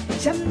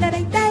 shum da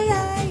da da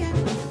ya,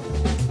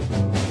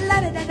 la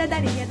da da da da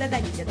da da da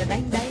da da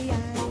da ya.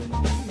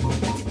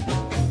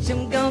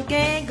 Shum gong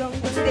gay, gong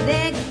gong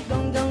gay,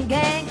 gong gong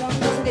gay, gong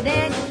gong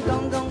gay,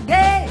 gong gong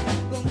gay,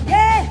 gong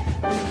gay,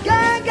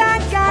 ga ga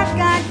ga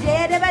ga,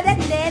 da da da da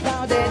da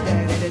da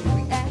da da.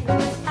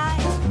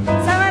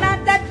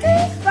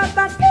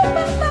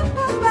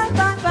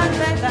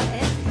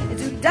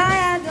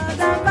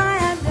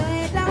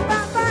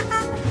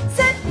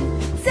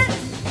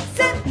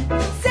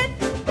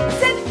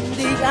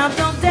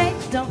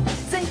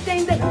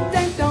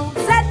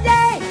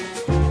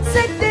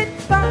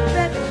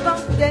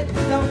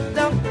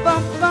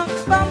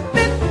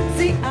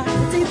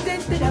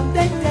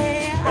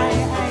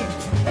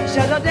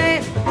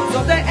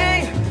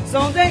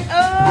 Someday,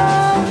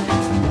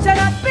 oh, shut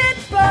up, bit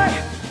boy,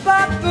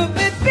 pop,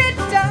 bit, bit,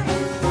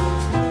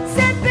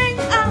 sipping,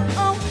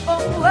 oh,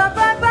 bye,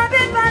 bye, bye,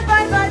 bye, bye,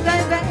 bye,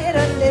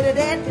 bye,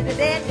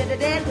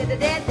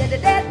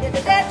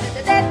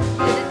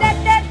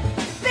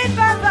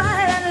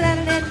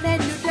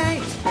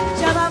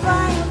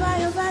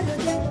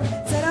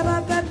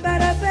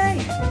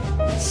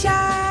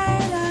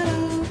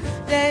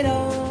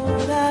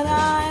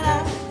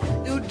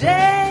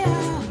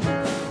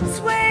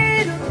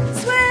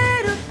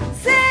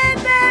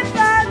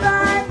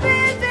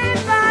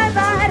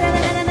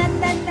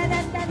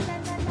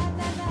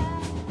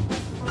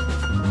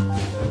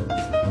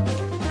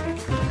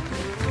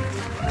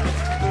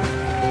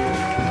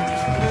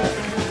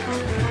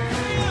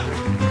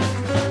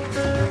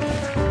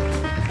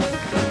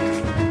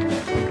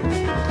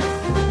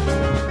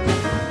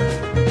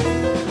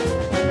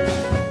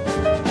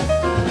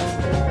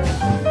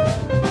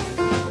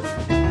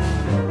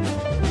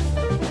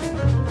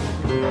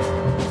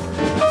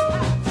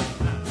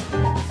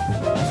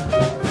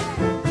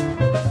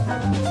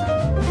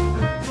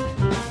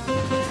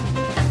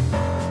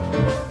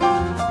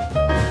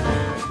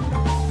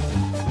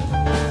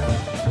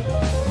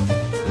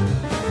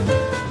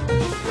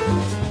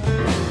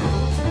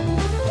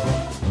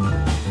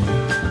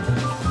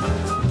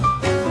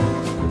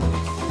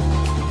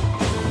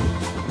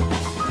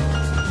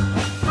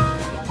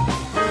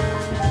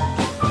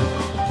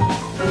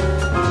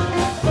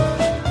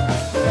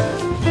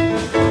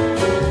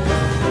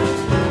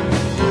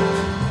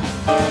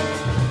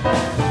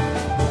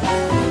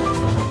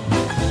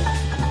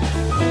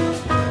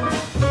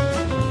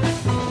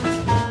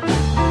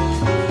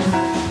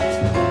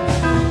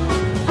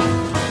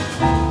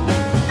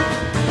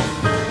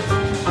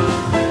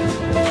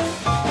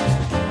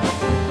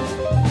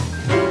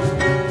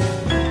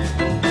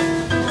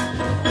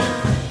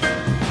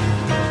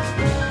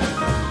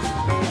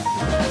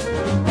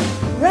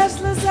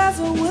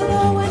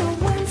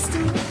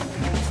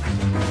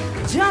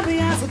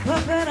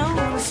 puppet on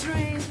a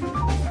string.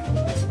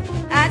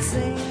 I'd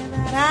say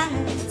that I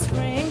had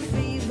spring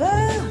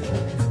fever,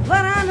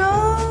 but I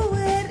know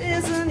it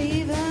isn't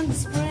even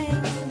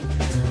spring.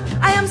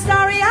 I am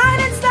starry-eyed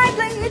and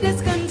slightly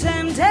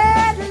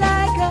discontented,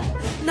 like a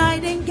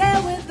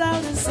nightingale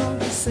without a song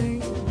to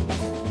sing.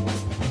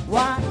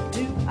 Why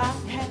do I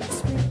have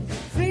spring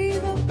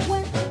fever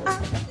when I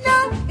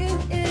know it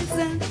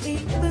isn't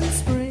even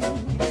spring?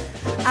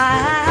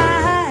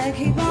 I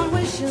keep on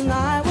wishing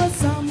I was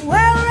somewhere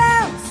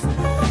else,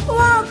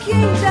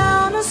 walking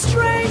down a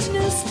strange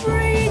new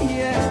street,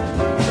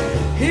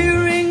 yeah,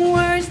 hearing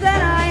words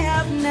that I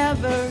have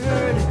never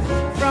heard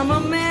from a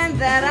man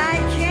that I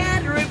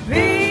can't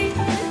repeat.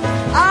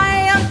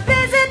 I am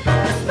busy,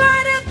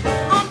 spider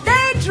on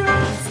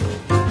daydreams,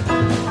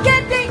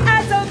 getting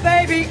as a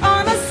baby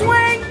on a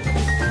swing.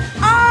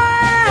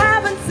 I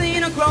haven't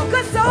seen a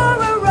crocus or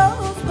a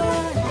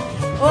rosebud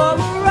or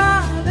a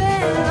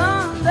robin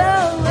on the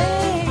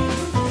wing,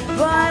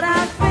 but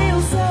I feel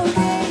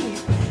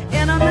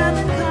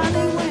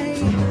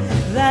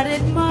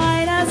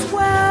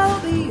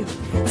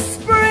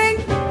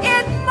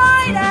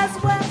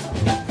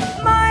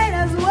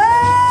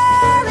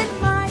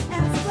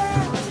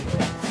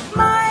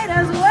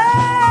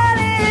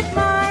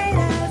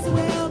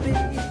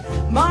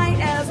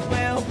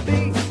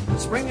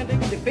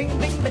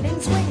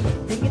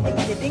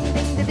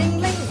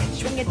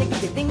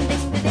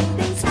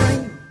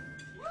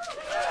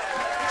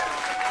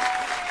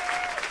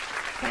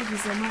Thank you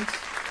so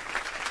much.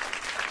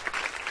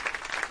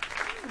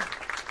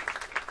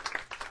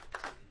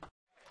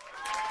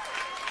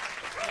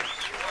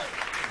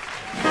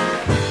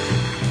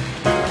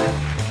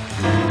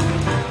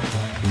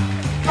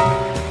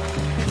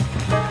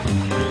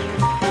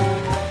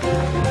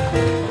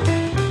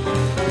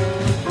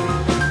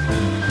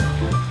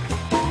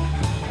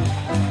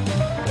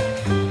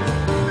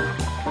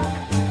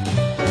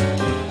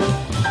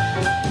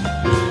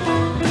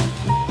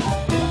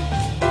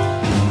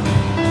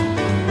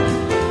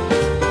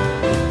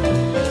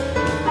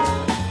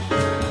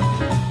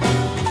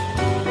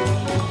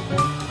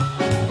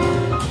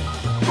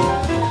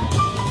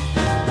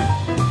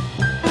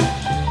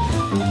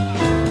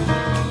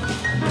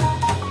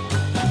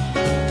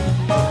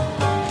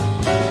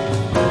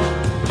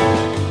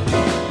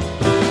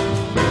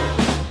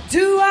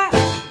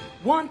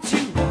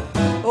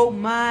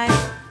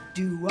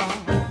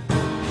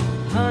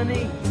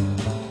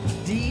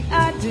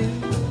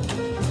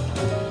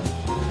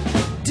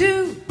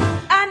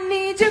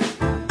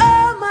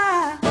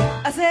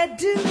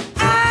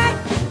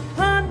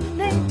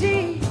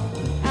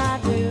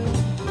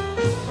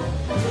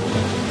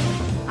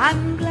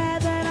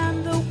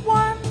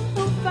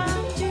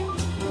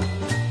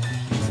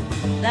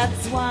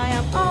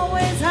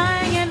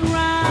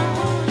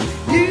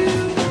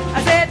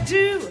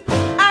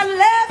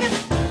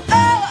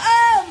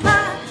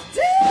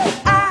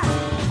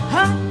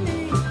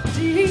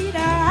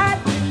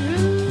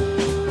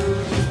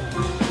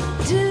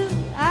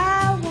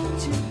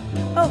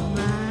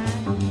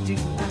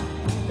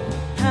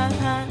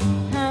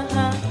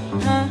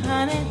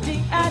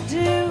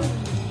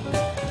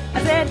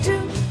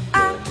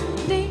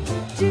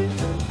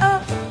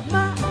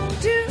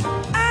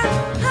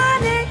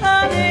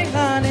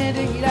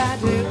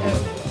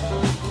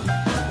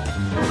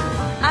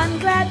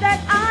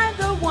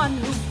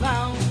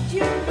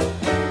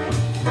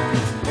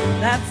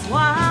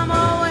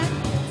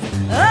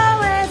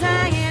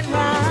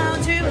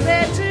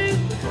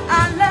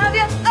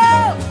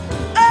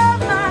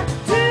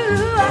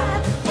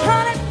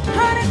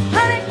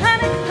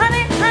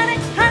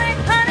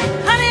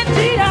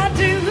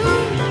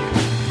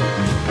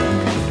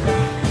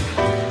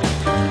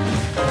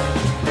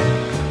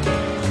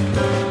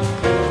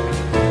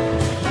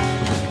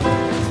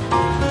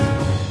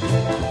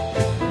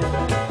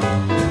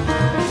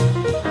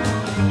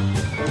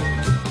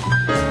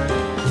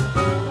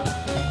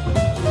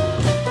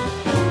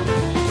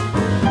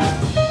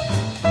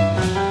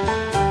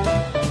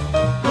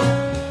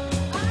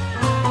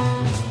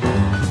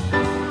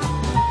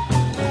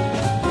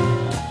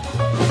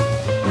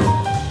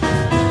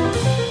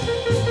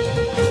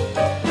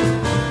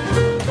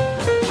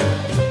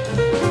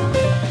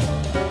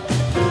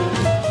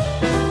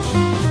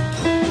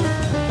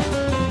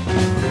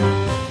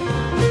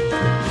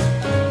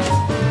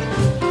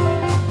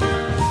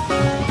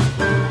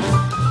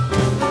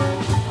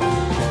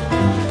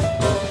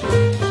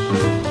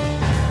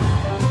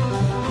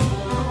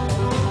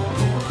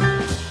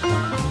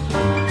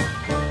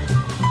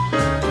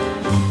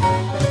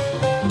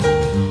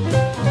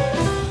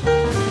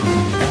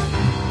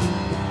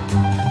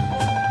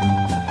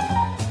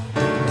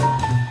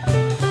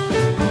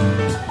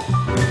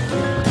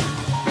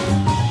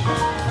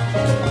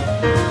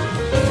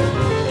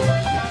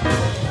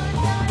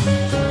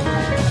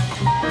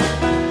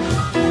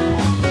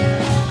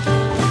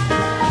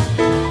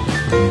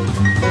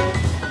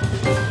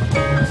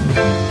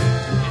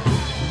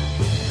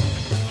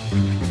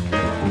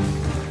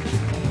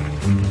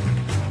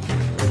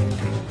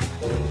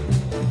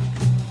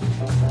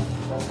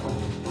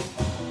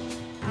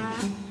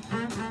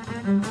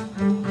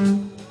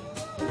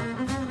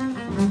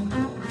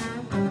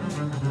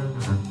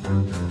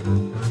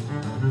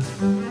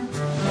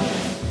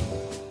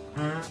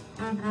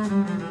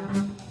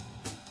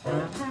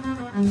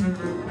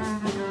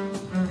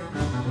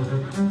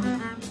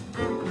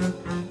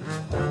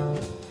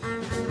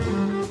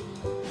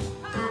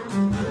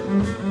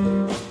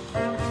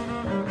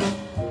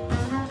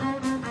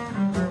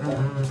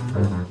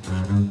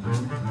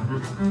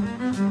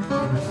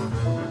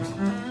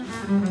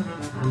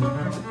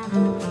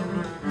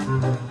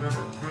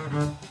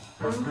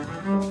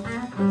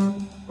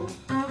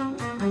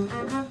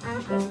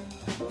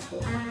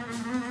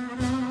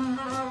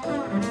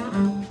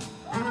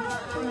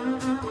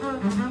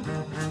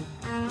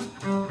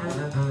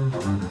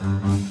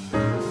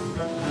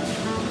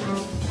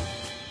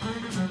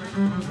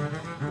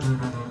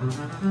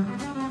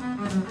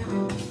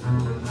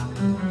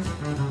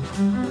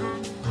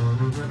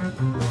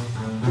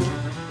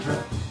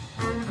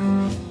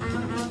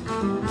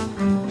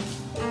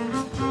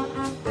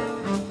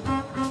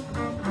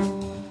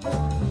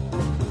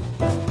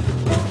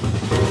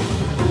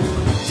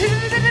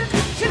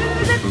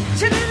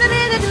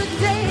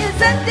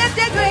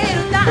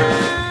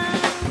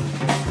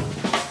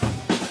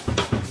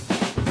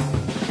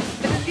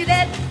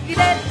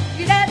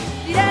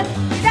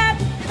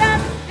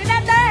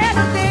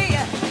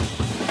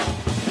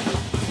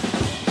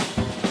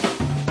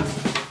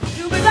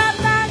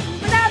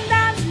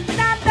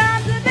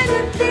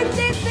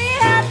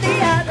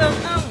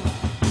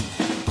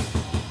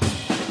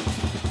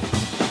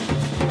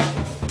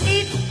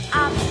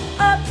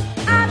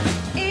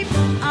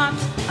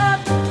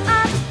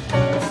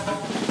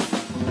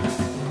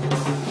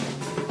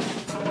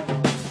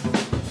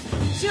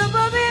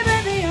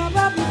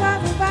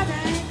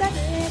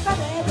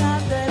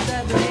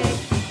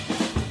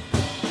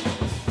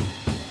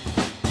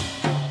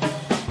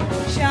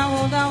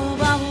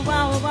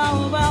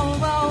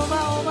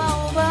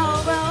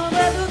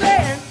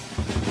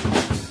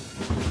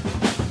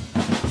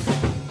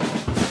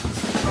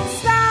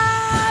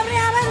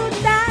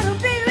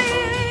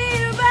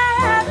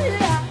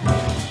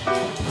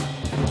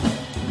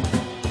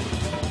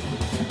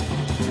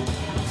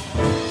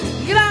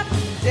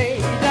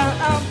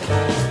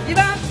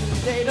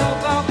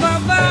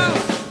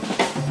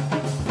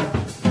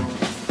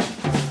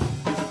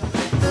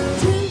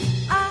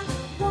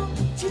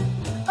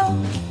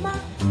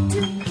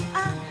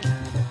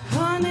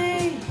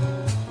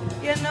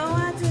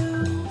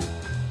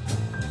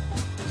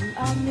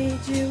 I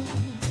need you.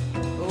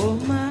 Oh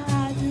my,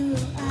 I do.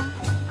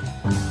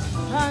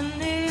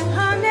 Honey,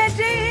 honey,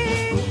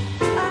 dear,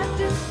 I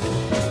do.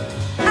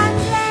 I'm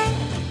glad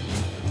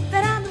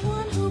that I'm the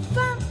one who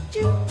found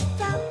you,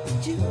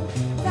 found you.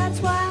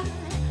 That's why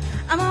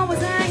I'm always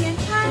hanging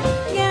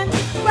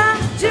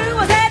round you.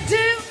 I said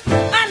to,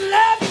 I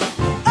love you.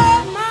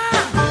 Oh my,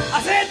 I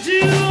said to,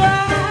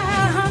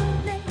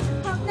 honey,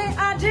 honey,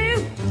 I do.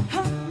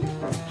 Honey,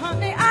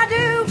 honey, I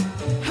do.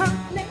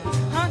 Honey,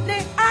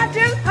 honey, I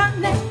do.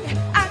 Honey,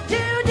 I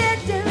do.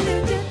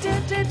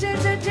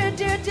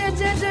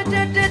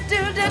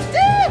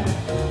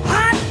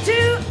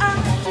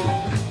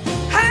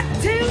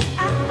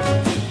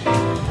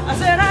 I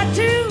said I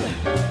do.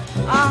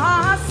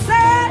 I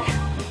said.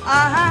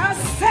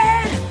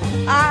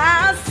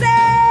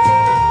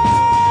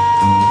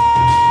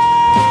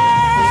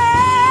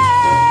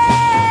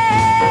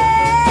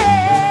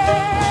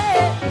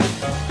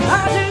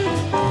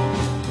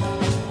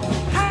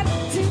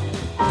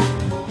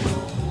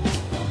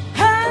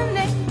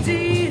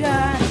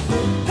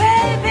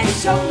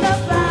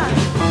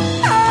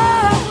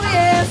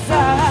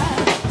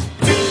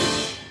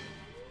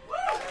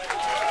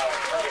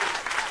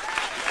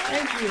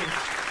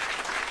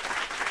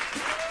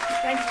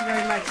 Thank you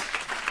very much.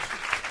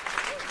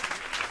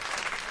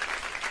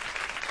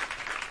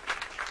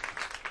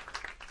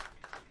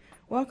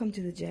 Welcome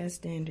to the Jazz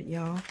Standard,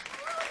 y'all.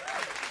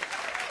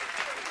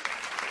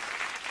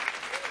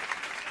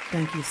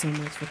 Thank you so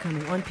much for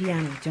coming. On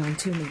piano, John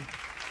Toomey.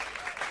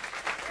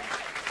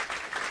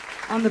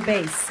 On the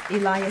bass,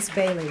 Elias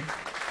Bailey.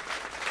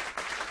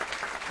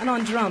 And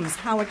on drums,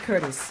 Howard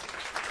Curtis.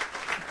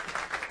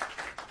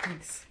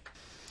 Thanks.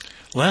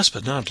 Last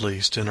but not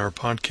least, in our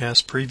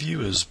podcast preview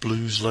is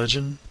blues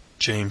legend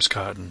James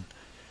Cotton.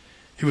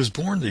 He was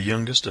born the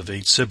youngest of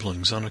 8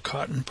 siblings on a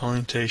cotton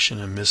plantation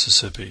in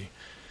Mississippi.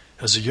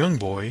 As a young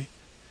boy,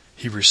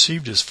 he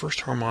received his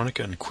first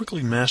harmonica and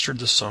quickly mastered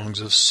the songs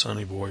of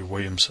Sonny Boy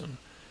Williamson.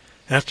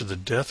 After the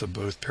death of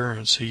both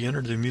parents, he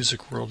entered the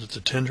music world at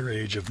the tender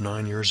age of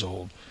 9 years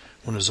old,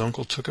 when his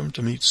uncle took him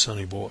to meet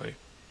Sonny Boy.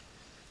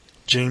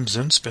 James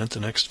then spent the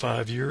next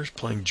 5 years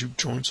playing juke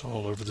joints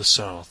all over the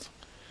South.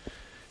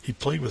 He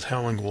played with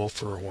Howling Wolf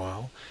for a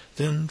while.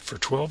 Then, for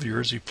 12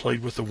 years, he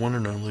played with the one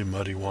and only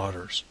Muddy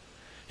Waters.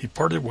 He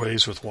parted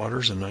ways with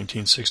Waters in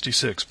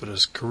 1966, but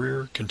his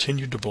career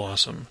continued to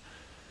blossom.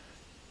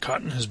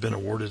 Cotton has been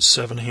awarded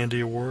 7 Handy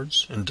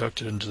Awards,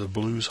 inducted into the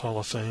Blues Hall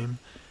of Fame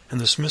and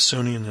the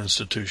Smithsonian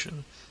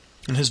Institution,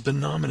 and has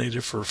been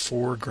nominated for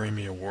 4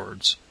 Grammy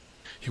Awards.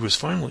 He was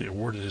finally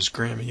awarded his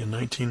Grammy in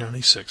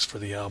 1996 for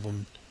the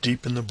album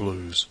Deep in the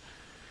Blues.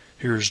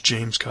 Here's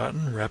James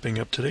Cotton wrapping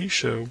up today's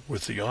show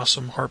with the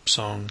awesome harp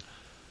song,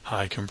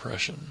 High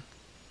Compression.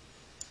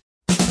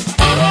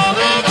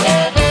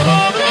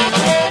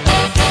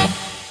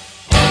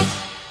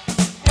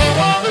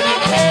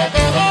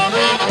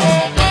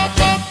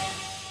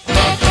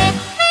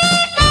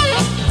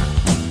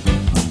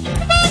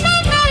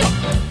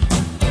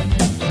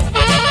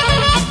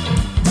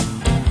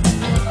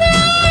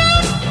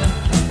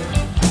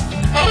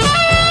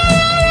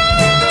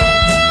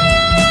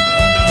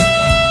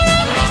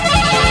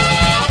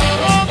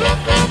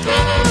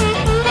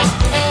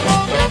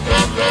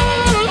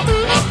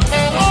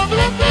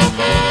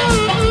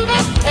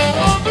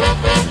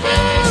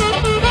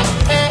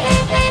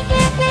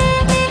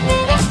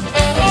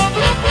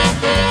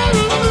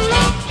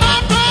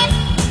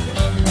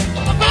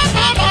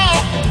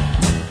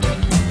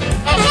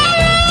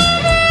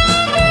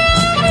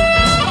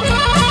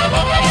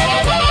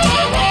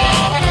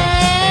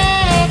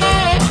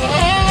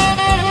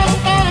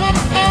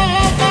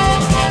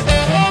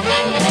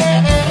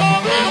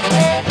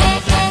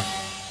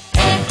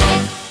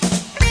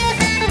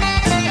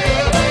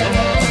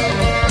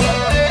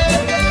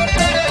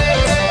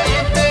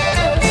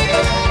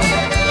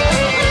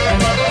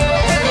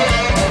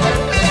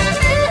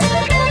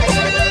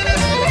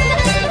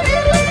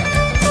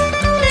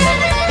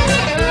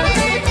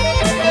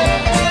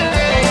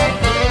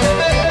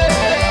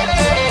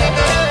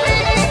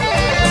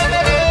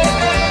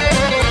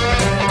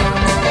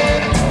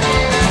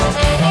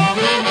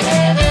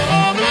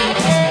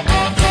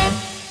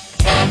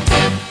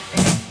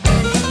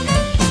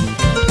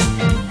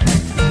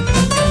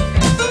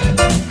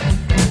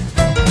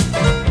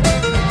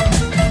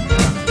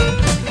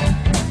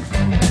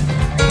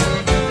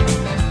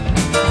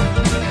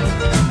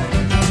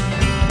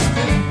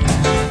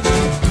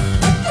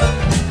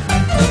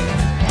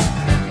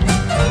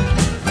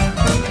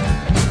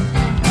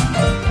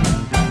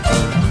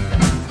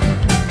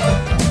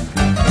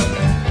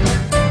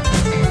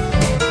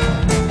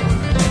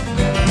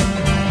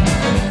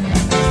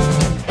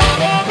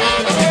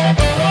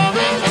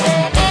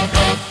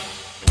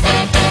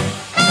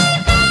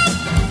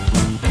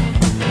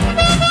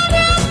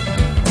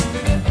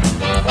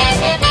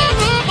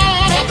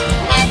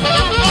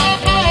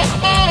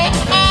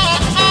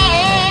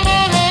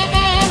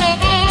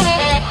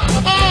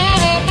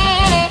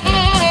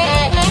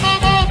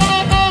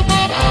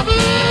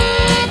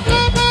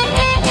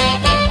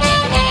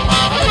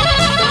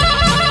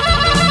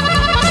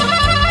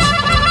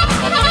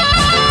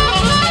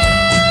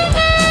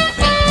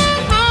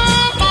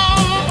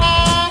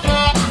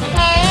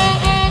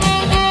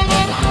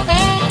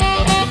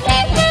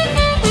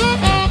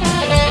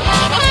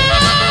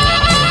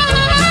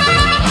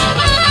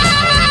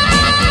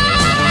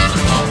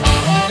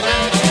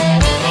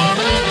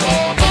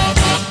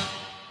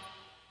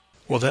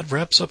 Well, that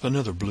wraps up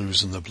another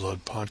Blues in the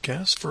Blood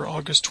podcast for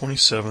August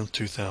 27th,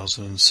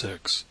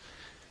 2006.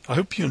 I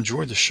hope you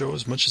enjoyed the show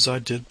as much as I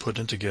did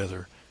putting it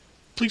together.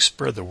 Please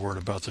spread the word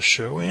about the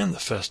show and the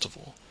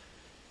festival.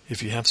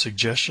 If you have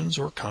suggestions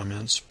or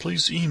comments,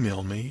 please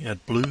email me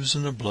at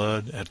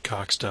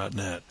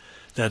bluesndablood@cox.net.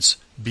 That's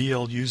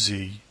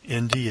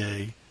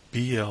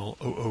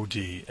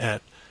BluzNdaBlood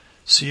at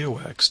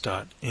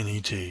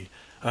cox.net.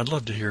 I'd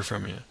love to hear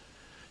from you.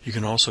 You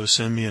can also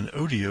send me an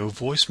audio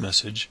voice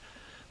message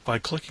by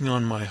clicking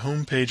on my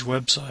homepage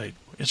website.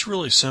 It's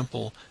really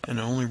simple and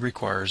only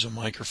requires a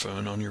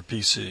microphone on your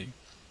PC.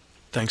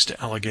 Thanks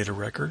to Alligator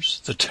Records,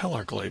 the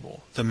Telarc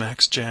label, the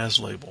Max Jazz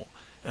label,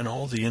 and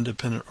all the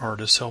independent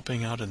artists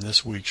helping out in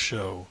this week's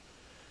show.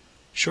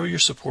 Show your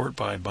support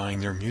by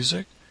buying their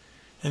music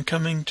and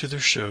coming to their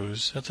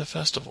shows at the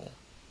festival.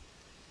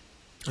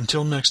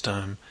 Until next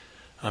time,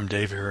 I'm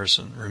Dave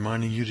Harrison,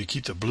 reminding you to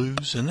keep the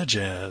blues and the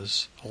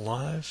jazz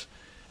alive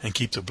and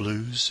keep the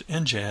blues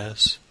and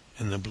jazz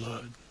in the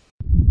blood.